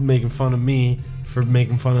making fun of me for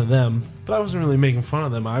making fun of them, but I wasn't really making fun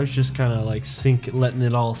of them. I was just kind of like letting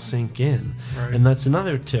it all sink in. Right. And that's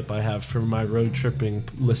another tip I have for my road tripping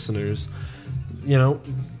listeners. You know,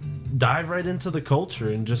 dive right into the culture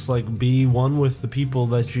and just like be one with the people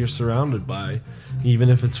that you're surrounded by, even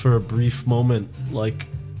if it's for a brief moment, like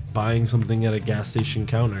buying something at a gas station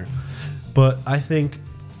counter. But I think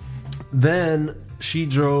then she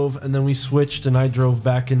drove, and then we switched, and I drove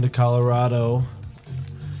back into Colorado.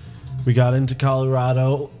 We got into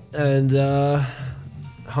Colorado and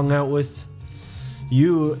hung out with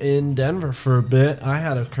you in Denver for a bit. I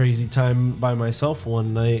had a crazy time by myself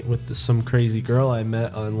one night with some crazy girl I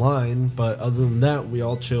met online, but other than that, we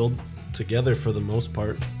all chilled together for the most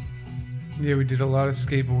part. Yeah, we did a lot of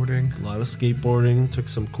skateboarding. Took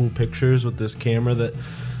some cool pictures with this camera that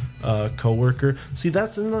coworker. See,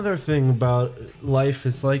 that's another thing about life.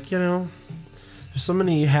 It's like, you know, there's so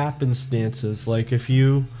many happenstances. Like if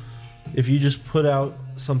you just put out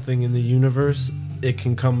something in the universe, it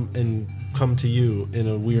can come to you in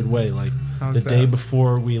a weird way. Like the day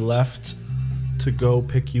before we left to go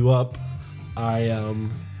pick you up,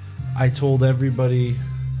 I told everybody.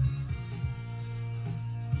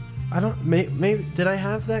 Maybe did I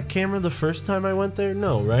have that camera the first time I went there?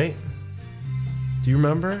 No, right? Do you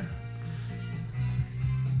remember?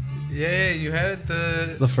 Yeah, you had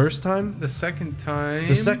it the first time? The second time.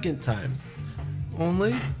 The second time.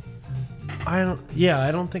 Only? I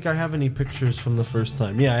don't think I have any pictures from the first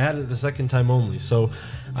time. Yeah, I had it the second time only. So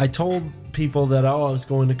I told people that I was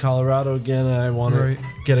going to Colorado again and I want to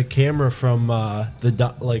get a camera from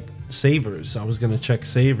Savers. I was going to check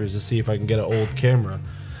Savers to see if I can get an old camera.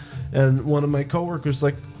 And one of my coworkers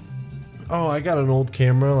like, "Oh, I got an old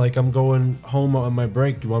camera. Like, I'm going home on my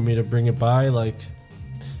break. You want me to bring it by, like,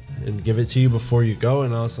 and give it to you before you go?"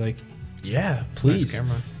 And I was like, "Yeah, please." Nice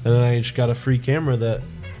camera. And then I just got a free camera that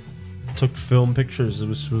took film pictures. It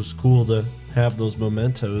was cool to have those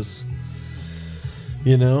mementos,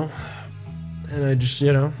 you know. And I just,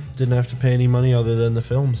 you know, didn't have to pay any money other than the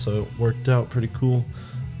film, so it worked out pretty cool.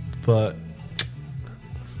 But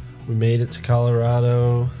we made it to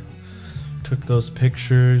Colorado, took those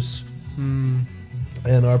pictures, and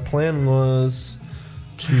our plan was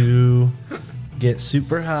to get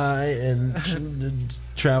super high and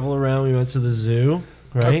travel around. We went to the zoo.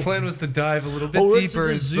 Right? Our plan was to dive a little bit deeper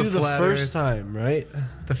into the zoo the first time, right?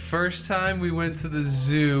 The first time we went to the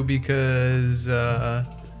zoo because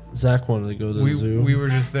Zach wanted to go to the zoo. We were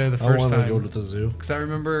just there the first time. I wanted to go to the zoo because I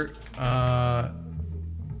remember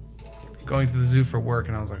going to the zoo for work,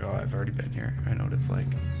 and I was like, "Oh, I've already been here. I know what it's like."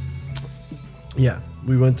 Yeah,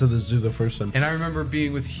 we went to the zoo the first time, and I remember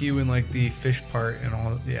being with Hugh in like the fish part and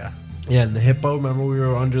all. Yeah. Yeah, and the hippo. Remember we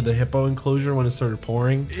were under the hippo enclosure when it started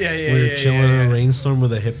pouring? Yeah. We were chilling in a rainstorm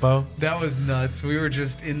with a hippo. That was nuts. We were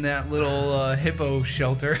just in that little hippo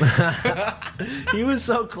shelter. He was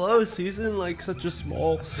so close. He's in like such a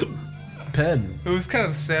small pen. It was kind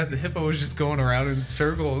of sad. The hippo was just going around in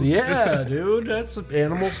circles. Yeah, dude. That's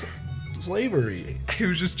animal slavery. He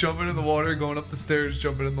was just jumping in the water, going up the stairs,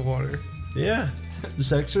 jumping in the water. Yeah.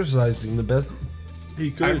 Just exercising the best he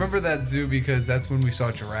could. I remember that zoo because that's when we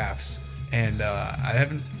saw giraffes, and I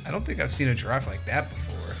don't think I've seen a giraffe like that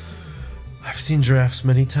before. I've seen giraffes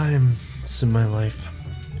many times in my life.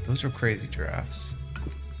 Those are crazy giraffes.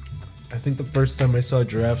 I think the first time I saw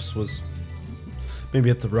giraffes was Maybe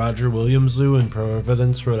at the Roger Williams Zoo in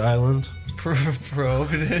Providence, Rhode Island.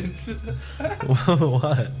 Providence?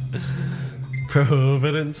 What?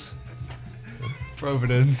 Providence?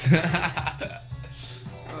 Providence.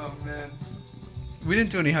 Oh, man. We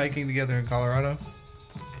didn't do any hiking together in Colorado.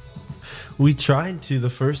 We tried to the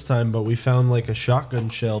first time, but we found like a shotgun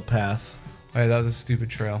shell path. Oh, yeah, that was a stupid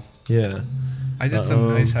trail. Yeah. I did some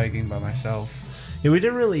nice hiking by myself. Yeah, we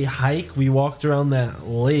didn't really hike. We walked around that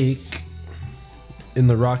lake in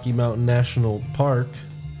the Rocky Mountain National Park.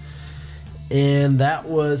 And that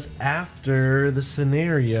was after the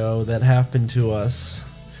scenario that happened to us.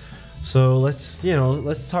 So let's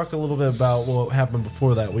talk a little bit about what happened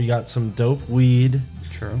before that. We got some dope weed.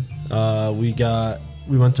 True.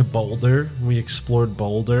 We went to Boulder. We explored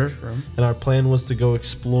Boulder. True. And our plan was to go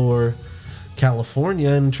explore California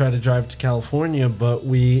and try to drive to California, but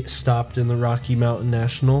we stopped in the Rocky Mountain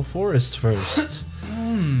National Forest first.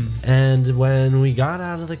 And when we got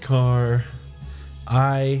out of the car,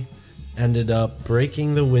 I ended up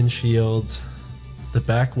breaking the windshield, the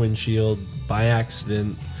back windshield, by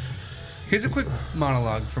accident. Here's a quick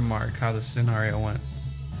monologue from Mark, how the scenario went.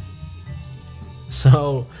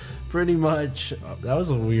 So, pretty much, that was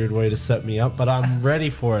a weird way to set me up, but I'm ready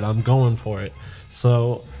for it. I'm going for it.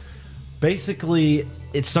 So, basically,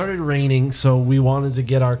 it started raining, so we wanted to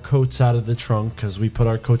get our coats out of the trunk, because we put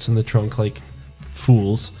our coats in the trunk like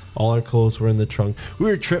fools. All our clothes were in the trunk.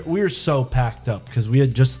 We were so packed up, because we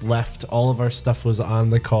had just left. All of our stuff was on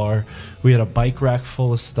the car. We had a bike rack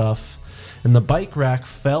full of stuff. And the bike rack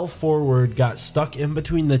fell forward, got stuck in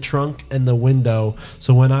between the trunk and the window.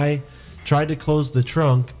 So when I tried to close the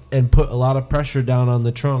trunk and put a lot of pressure down on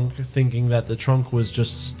the trunk, thinking that the trunk was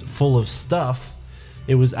just full of stuff,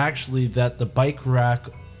 it was actually that the bike rack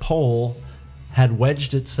pole had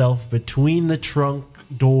wedged itself between the trunk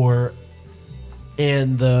door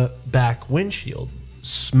and the back windshield,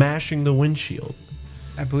 smashing the windshield.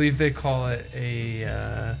 I believe they call it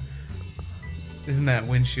a... Isn't that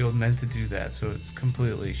windshield meant to do that? So it's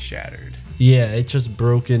completely shattered. Yeah, it just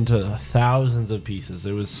broke into thousands of pieces.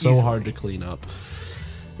 It was so Easily. hard to clean up.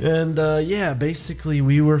 And yeah, basically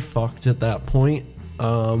we were fucked at that point.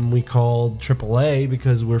 We called AAA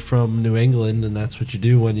because we're from New England, and that's what you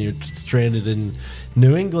do when you're stranded in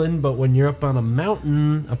New England. But when you're up on a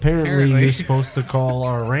mountain, apparently you're supposed to call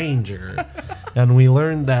our ranger. And we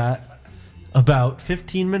learned that about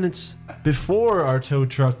 15 minutes before our tow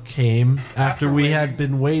truck came, after we had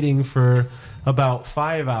been waiting for about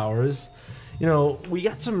 5 hours. You know, we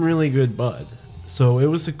got some really good bud. So it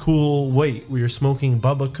was a cool wait. We were smoking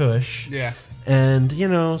Bubba Kush. Yeah. And, you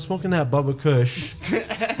know, smoking that Bubba Kush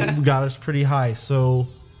got us pretty high. So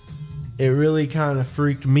it really kind of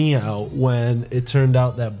freaked me out when it turned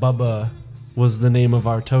out that Bubba was the name of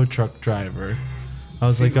our tow truck driver. I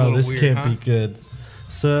was like, oh, this weird, can't huh? be good.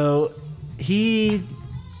 So he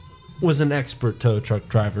was an expert tow truck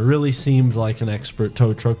driver, really seemed like an expert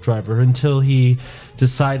tow truck driver, until he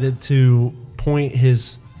decided to point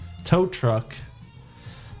his tow truck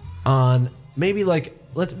on maybe like,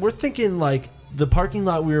 we're thinking like the parking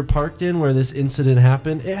lot we were parked in where this incident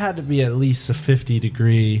happened, it had to be at least a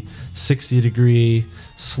 50-degree, 60-degree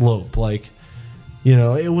slope. Like, you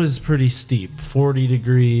know, it was pretty steep, 40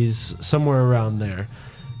 degrees, somewhere around there.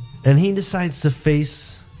 And he decides to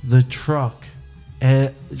face the truck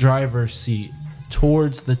and driver's seat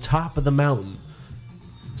towards the top of the mountain.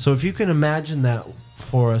 So if you can imagine that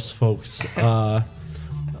for us folks, a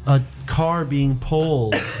car being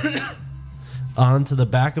pulled onto the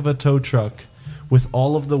back of a tow truck with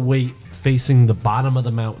all of the weight facing the bottom of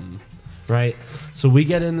the mountain, right? So we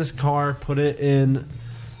get in this car, put it in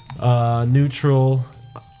neutral,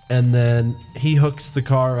 and then he hooks the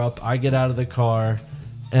car up. I get out of the car,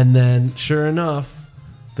 and then sure enough,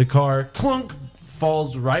 the car clunk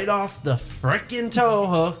falls right off the frickin' tow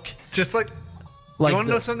hook. Just like you want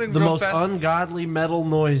to know something the real most fast? ungodly metal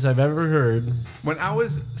noise I've ever heard. When I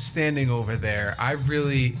was standing over there, I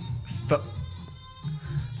really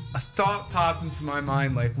a thought popped into my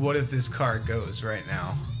mind, like, what if this car goes right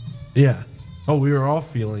now? Yeah. Oh, we were all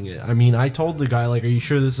feeling it. I mean, I told the guy, like, are you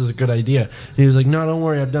sure this is a good idea? And he was like, no, don't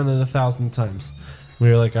worry, I've done it 1,000 times. We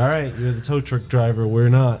were like, all right, you're the tow truck driver, we're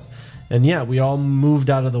not. And yeah, we all moved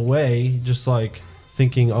out of the way, just like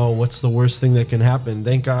thinking, oh, what's the worst thing that can happen?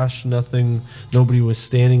 Thank gosh nobody was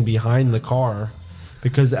standing behind the car,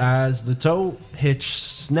 because as the tow hitch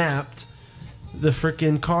snapped, the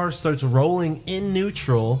freaking car starts rolling in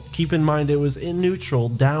neutral. Keep in mind it was in neutral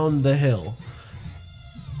down the hill,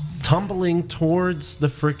 tumbling towards the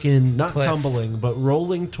freaking, not cliff. Tumbling, but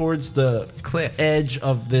rolling towards the Cliff. edge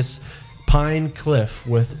of this pine cliff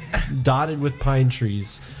dotted with pine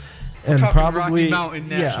trees. and probably Rocky Mountain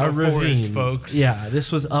National a Forest, ravine, folks. Yeah,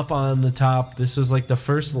 this was up on the top. This was like the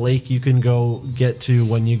first lake you can go get to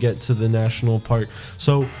when you get to the national park.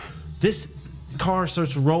 So this car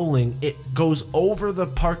starts rolling. It goes over the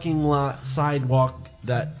parking lot sidewalk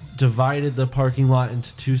that divided the parking lot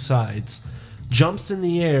into two sides, jumps in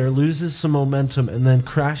the air, loses some momentum, and then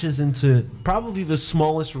crashes into probably the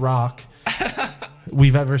smallest rock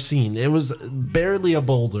we've ever seen. It was barely a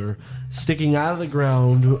boulder sticking out of the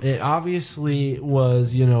ground. It obviously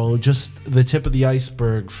was, just the tip of the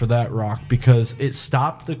iceberg for that rock because it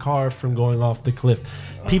stopped the car from going off the cliff.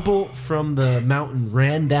 People from the mountain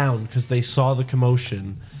ran down because they saw the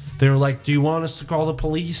commotion. They were like, "Do you want us to call the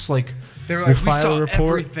police? Like, they were like, we saw a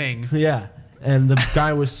report?" Everything. Yeah. And the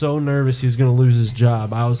guy was so nervous he was going to lose his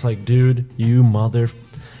job. I was like, "Dude, you mother..."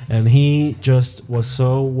 And he just was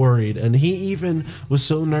so worried. And he even was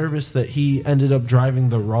so nervous that he ended up driving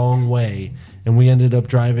the wrong way. And we ended up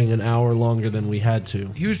driving an hour longer than we had to.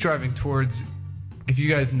 He was driving towards, if you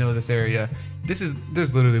guys know this area,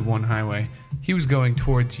 there's literally one highway. He was going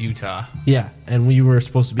towards Utah. Yeah, and we were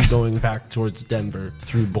supposed to be going back towards Denver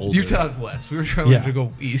through Boulder. Utah's west. We were trying to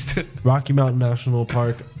go east. Rocky Mountain National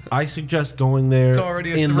Park. I suggest going there. It's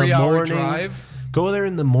already a 3-hour drive. Go there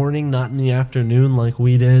in the morning, not in the afternoon like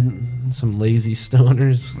we did. Some lazy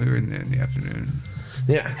stoners. We were in there in the afternoon.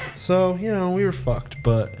 Yeah, so, we were fucked.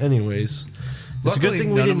 But anyways, luckily, it's a good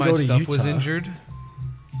thing we didn't go to Utah. None of my stuff was injured.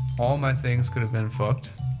 All my things could have been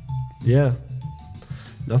fucked. Yeah.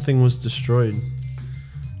 Nothing was destroyed.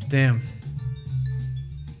 Damn.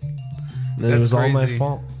 And it was crazy. All my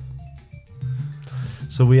fault.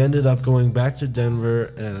 So we ended up going back to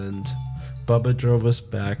Denver, and Bubba drove us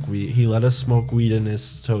back. He let us smoke weed in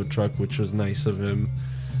his tow truck, which was nice of him.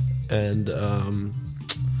 And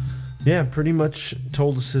pretty much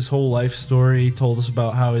told us his whole life story. Told us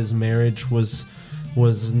about how his marriage was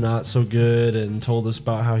not so good, and told us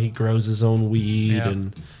about how he grows his own weed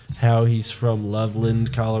and how he's from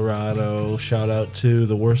Loveland, Colorado. Shout out to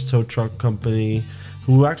the Worst Tow Truck Company,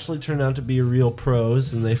 who actually turned out to be real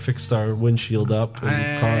pros, and they fixed our windshield up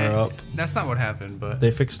and car up. That's not what happened, but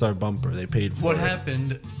they fixed our bumper. They paid for it. What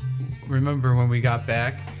happened, remember when we got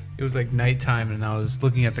back, it was like nighttime, and I was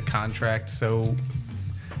looking at the contract, so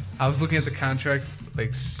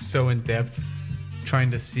in depth,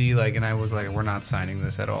 trying to see, and I was like, we're not signing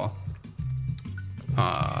this at all.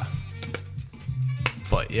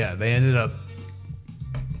 But yeah, they ended up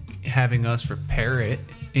having us repair it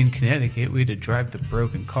in Connecticut. We had to drive the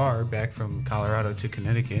broken car back from Colorado to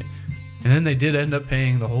Connecticut. And then they did end up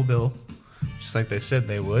paying the whole bill, just like they said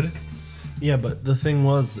they would. Yeah, but the thing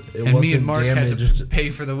was, it wasn't damaged. And me and Mark had to pay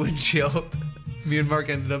for the windshield. Me and Mark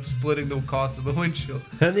ended up splitting the cost of the windshield.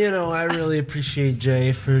 And, I really appreciate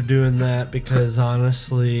Jay for doing that because,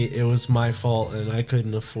 honestly, it was my fault and I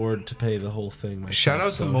couldn't afford to pay the whole thing myself. Shout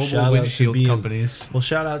out to mobile windshield companies. Well,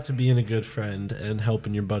 shout out to being a good friend and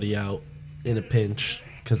helping your buddy out in a pinch,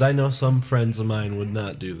 because I know some friends of mine would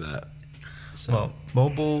not do that. So. Well,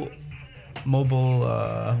 mobile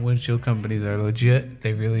windshield companies are legit.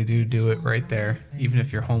 They really do it right there. Even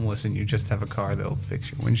if you're homeless and you just have a car, they'll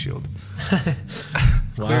fix your windshield.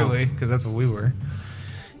 Wow. Clearly, because that's what we were.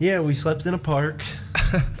 Yeah, we slept in a park.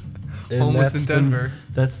 Homeless in Denver.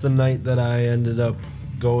 That's the night that I ended up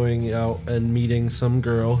going out and meeting some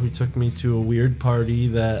girl who took me to a weird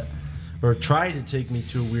party or tried to take me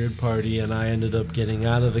to a weird party, and I ended up getting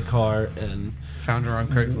out of the car and found her on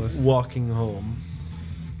Craigslist. Walking home.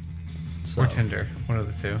 So, or Tinder, one of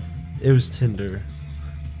the two. It was Tinder.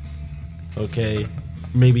 Okay,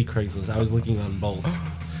 maybe Craigslist. I was looking on both.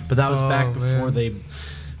 But that was back before they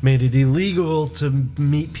made it illegal to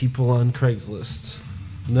meet people on Craigslist.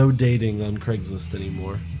 No dating on Craigslist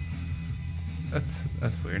anymore. That's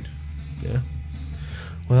weird. Yeah.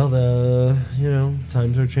 Well,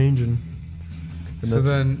 times are changing. And so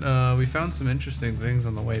then we found some interesting things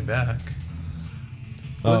on the way back.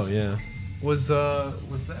 Yeah. Was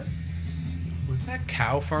that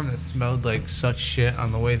cow farm that smelled like such shit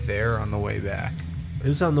on the way there or on the way back? It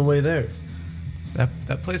was on the way there.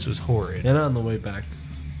 That place was horrid. And on the way back.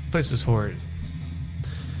 The place was horrid.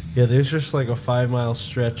 Yeah, there's just like a 5-mile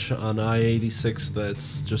stretch on I-86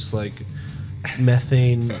 that's just like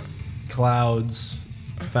methane clouds,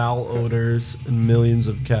 foul odors, and millions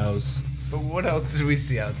of cows. But what else did we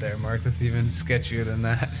see out there, Mark, that's even sketchier than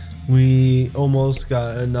that? We almost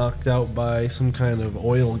got knocked out by some kind of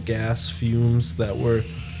oil gas fumes that were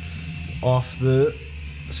off the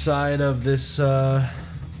side of this,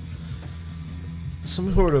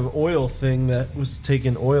 some sort of oil thing that was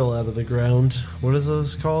taking oil out of the ground. What is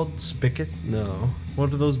those called? Spigot? No.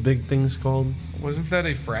 What are those big things called? Wasn't that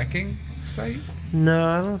a fracking site? No,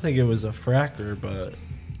 I don't think it was a fracker, but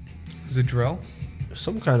Was it drill?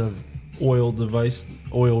 some kind of oil device,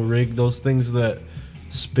 oil rig. Those things that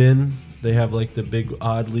spin. They have like the big,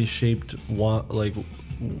 oddly shaped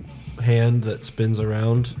hand that spins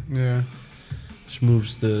around. Yeah. Which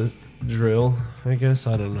moves the drill, I guess.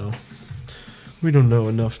 I don't know. We don't know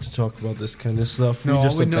enough to talk about this kind of stuff. No, We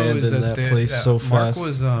just all we know is abandoned that place so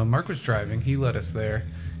fast. Mark was driving. He led us there,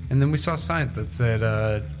 and then we saw signs that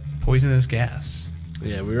said poisonous gas.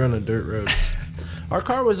 Yeah, we were on a dirt road. Our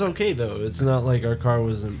car was okay though. It's not like our car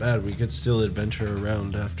wasn't bad. We could still adventure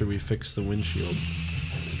around after we fixed the windshield.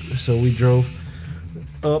 So we drove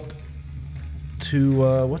up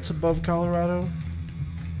to what's above Colorado?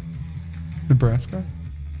 Nebraska?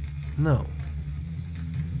 No.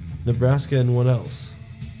 Nebraska and what else?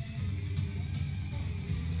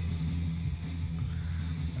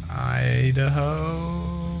 Idaho.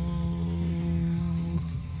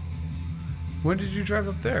 When did you drive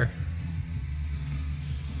up there?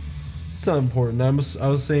 It's not important. I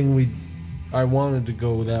was saying I wanted to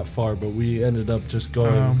go that far, but we ended up just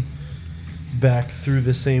going back through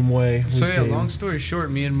the same way. So yeah, long story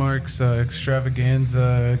short, me and Mark's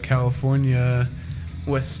extravaganza, California,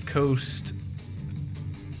 West Coast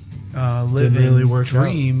living really work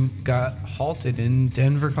dream got halted in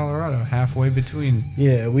Denver, Colorado, halfway between.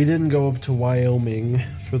 Yeah, we didn't go up to Wyoming.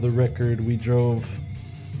 For the record, we drove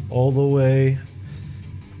all the way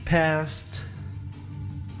past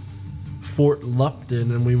Fort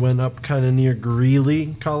Lupton, and we went up kind of near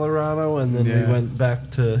Greeley, Colorado, and then we went back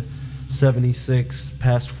to 76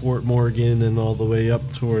 past Fort Morgan and all the way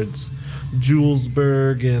up towards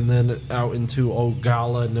Julesburg, and then out into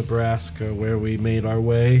Ogalla, Nebraska, where we made our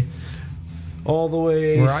way all the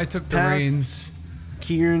way where I took the reins.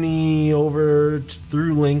 Kearney, over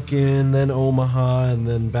through Lincoln, then Omaha, and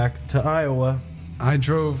then back to Iowa. I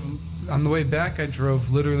drove on the way back. I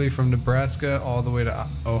drove literally from Nebraska all the way to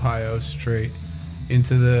Ohio, straight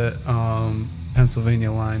into the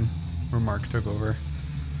Pennsylvania line where Mark took over.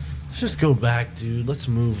 Let's just go back, dude. Let's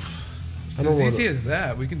move. It's as easy as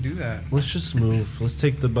that. We can do that. Let's just move. Let's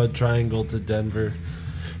take the Bud Triangle to Denver.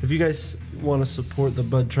 If you guys want to support the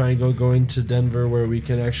Bud Triangle going to Denver, where we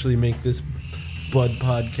can actually make this Bud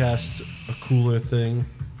podcast a cooler thing,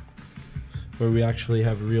 where we actually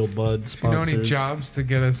have real Bud sponsors. If you know any jobs to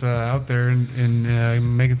get us out there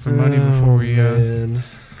and making some money before we man.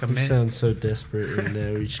 commit. We sound so desperate right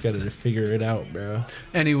now. We just got to figure it out, bro.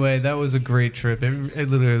 Anyway, that was a great trip. It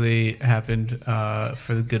literally happened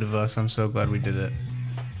for the good of us. I'm so glad we did it.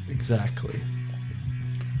 Exactly.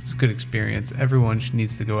 It's a good experience. Everyone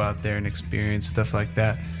needs to go out there and experience stuff like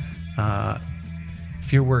that.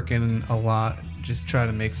 If you're working a lot, just try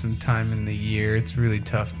to make some time in the year. It's really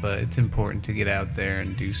tough, but it's important to get out there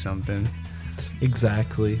and do something.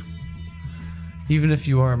 Exactly. Even if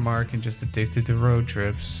you are Mark and just addicted to road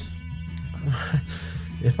trips.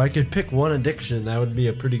 If I could pick one addiction, that would be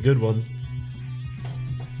a pretty good one.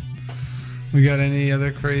 We got any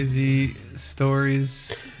other crazy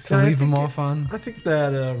stories to leave them off on? I think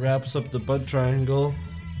that wraps up the Bud Triangle.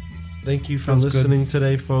 Thank you for Sounds listening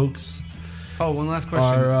today, folks. Oh, one last question.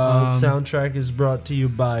 Our soundtrack is brought to you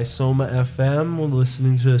by Soma FM. We're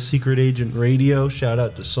listening to Secret Agent Radio. Shout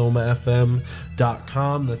out to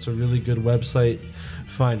somafm.com. That's a really good website.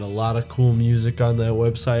 Find a lot of cool music on that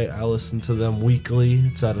website. I listen to them weekly.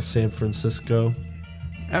 It's out of San Francisco.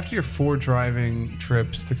 After your 4 driving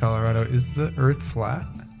trips to Colorado, is the Earth flat?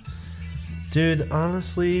 Dude,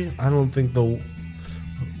 honestly, I don't think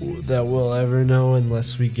that we'll ever know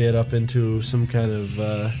unless we get up into some kind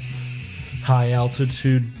of high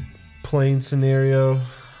altitude plane scenario.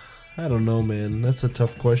 I don't know, man. That's a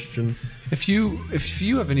tough question. If you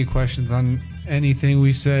have any questions on anything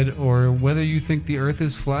we said, or whether you think the Earth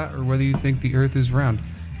is flat or whether you think the Earth is round,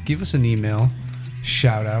 give us an email.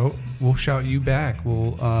 Shout out. We'll shout you back.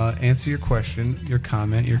 We'll answer your question, your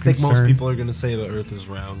comment, your concern. I think most people are going to say the Earth is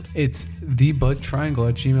round. It's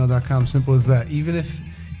thebudtriangle@gmail.com. Simple as that. Even if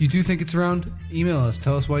you do think it's round, email us.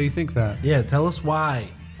 Tell us why you think that. Yeah, tell us why.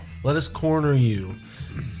 Let us corner you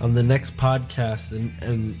on the next podcast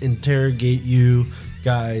and interrogate you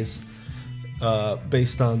guys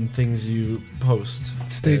based on things you post.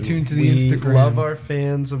 Stay tuned to the Instagram. We love our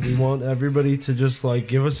fans, and we want everybody to just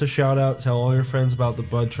give us a shout out. Tell all your friends about the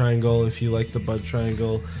Bud Triangle. If you like the Bud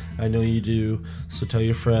Triangle, I know you do. So tell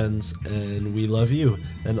your friends, and we love you.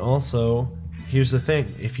 And also, here's the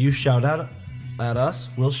thing: if you shout out at us,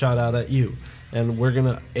 we'll shout out at you. And we're going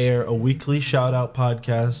to air a weekly shout-out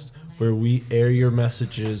podcast where we air your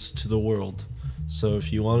messages to the world. So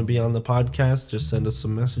if you want to be on the podcast, just send us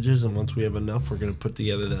some messages, and once we have enough, we're going to put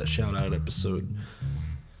together that shout-out episode.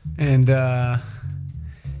 And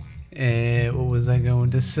And what was I going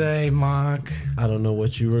to say, Mark? I don't know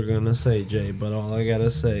what you were going to say, Jay, but all I got to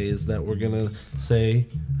say is that we're going to say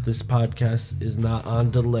this podcast is not on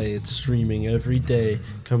delay. It's streaming every day,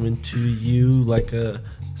 coming to you like a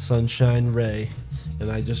sunshine ray.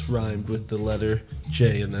 And I just rhymed with the letter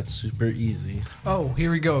J, and that's super easy. Oh, here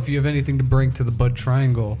we go. If you have anything to bring to the Bud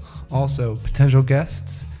Triangle. Also, potential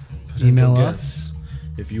guests, email us.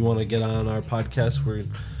 If you want to get on our podcast,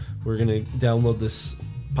 we're going to download this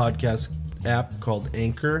podcast app called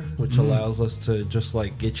Anchor, which allows us to just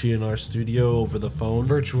like get you in our studio over the phone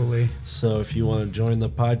virtually. So if you want to join the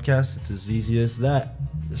podcast, it's as easy as that.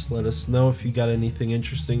 Just let us know if you got anything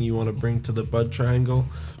interesting you want to bring to the Bud Triangle.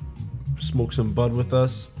 Smoke some bud with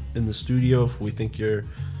us in the studio if we think you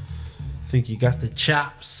got the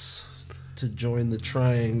chops to join the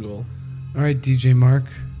triangle. All right, DJ Mark.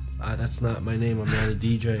 That's not my name. I'm not a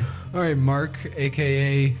DJ. All right, Mark,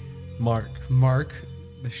 aka Mark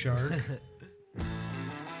the Shark.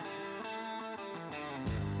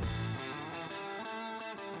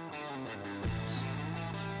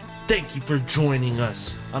 Thank you for joining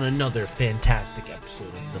us on another fantastic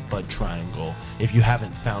episode of the Bud Triangle. If you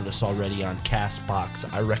haven't found us already on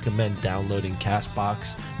CastBox, I recommend downloading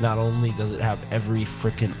CastBox. Not only does it have every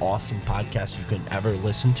freaking awesome podcast you can ever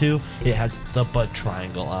listen to, it has the Bud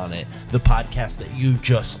Triangle on it, the podcast that you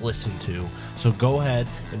just listened to. So go ahead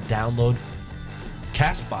and download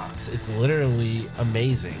CastBox. It's literally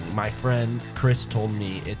amazing. My friend Chris told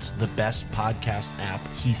me it's the best podcast app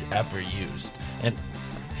he's ever used. And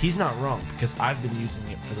he's not wrong, because I've been using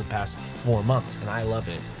it for the past 4 months and I love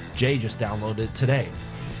it. Jay just downloaded it today.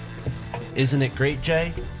 Isn't it great,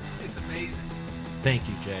 Jay? It's amazing. Thank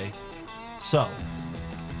you, Jay. So,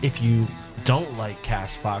 if you don't like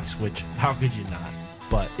CastBox, which how could you not?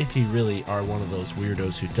 But if you really are one of those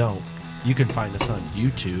weirdos who don't, you can find us on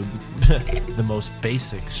YouTube, the most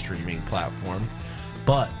basic streaming platform.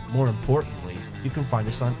 But more importantly, you can find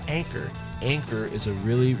us on Anchor. Anchor is a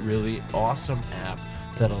really, really awesome app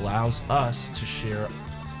that allows us to share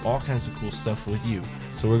all kinds of cool stuff with you.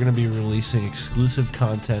 So we're going to be releasing exclusive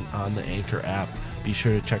content on the Anchor app. Be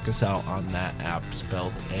sure to check us out on that app,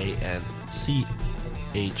 spelled ANCHOR.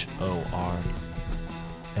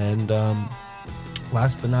 And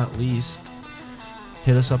last but not least,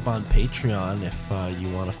 hit us up on Patreon if you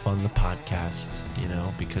want to fund the podcast,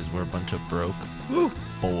 because we're a bunch of broke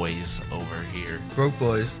boys over here. Broke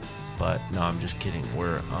boys. But no, I'm just kidding.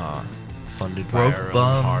 We're funded broke by our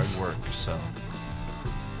bums. own hard work. So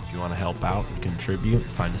if you want to help out and contribute,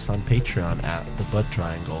 find us on Patreon at the Bud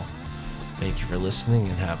Triangle. Thank you for listening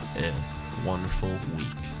and have a wonderful week.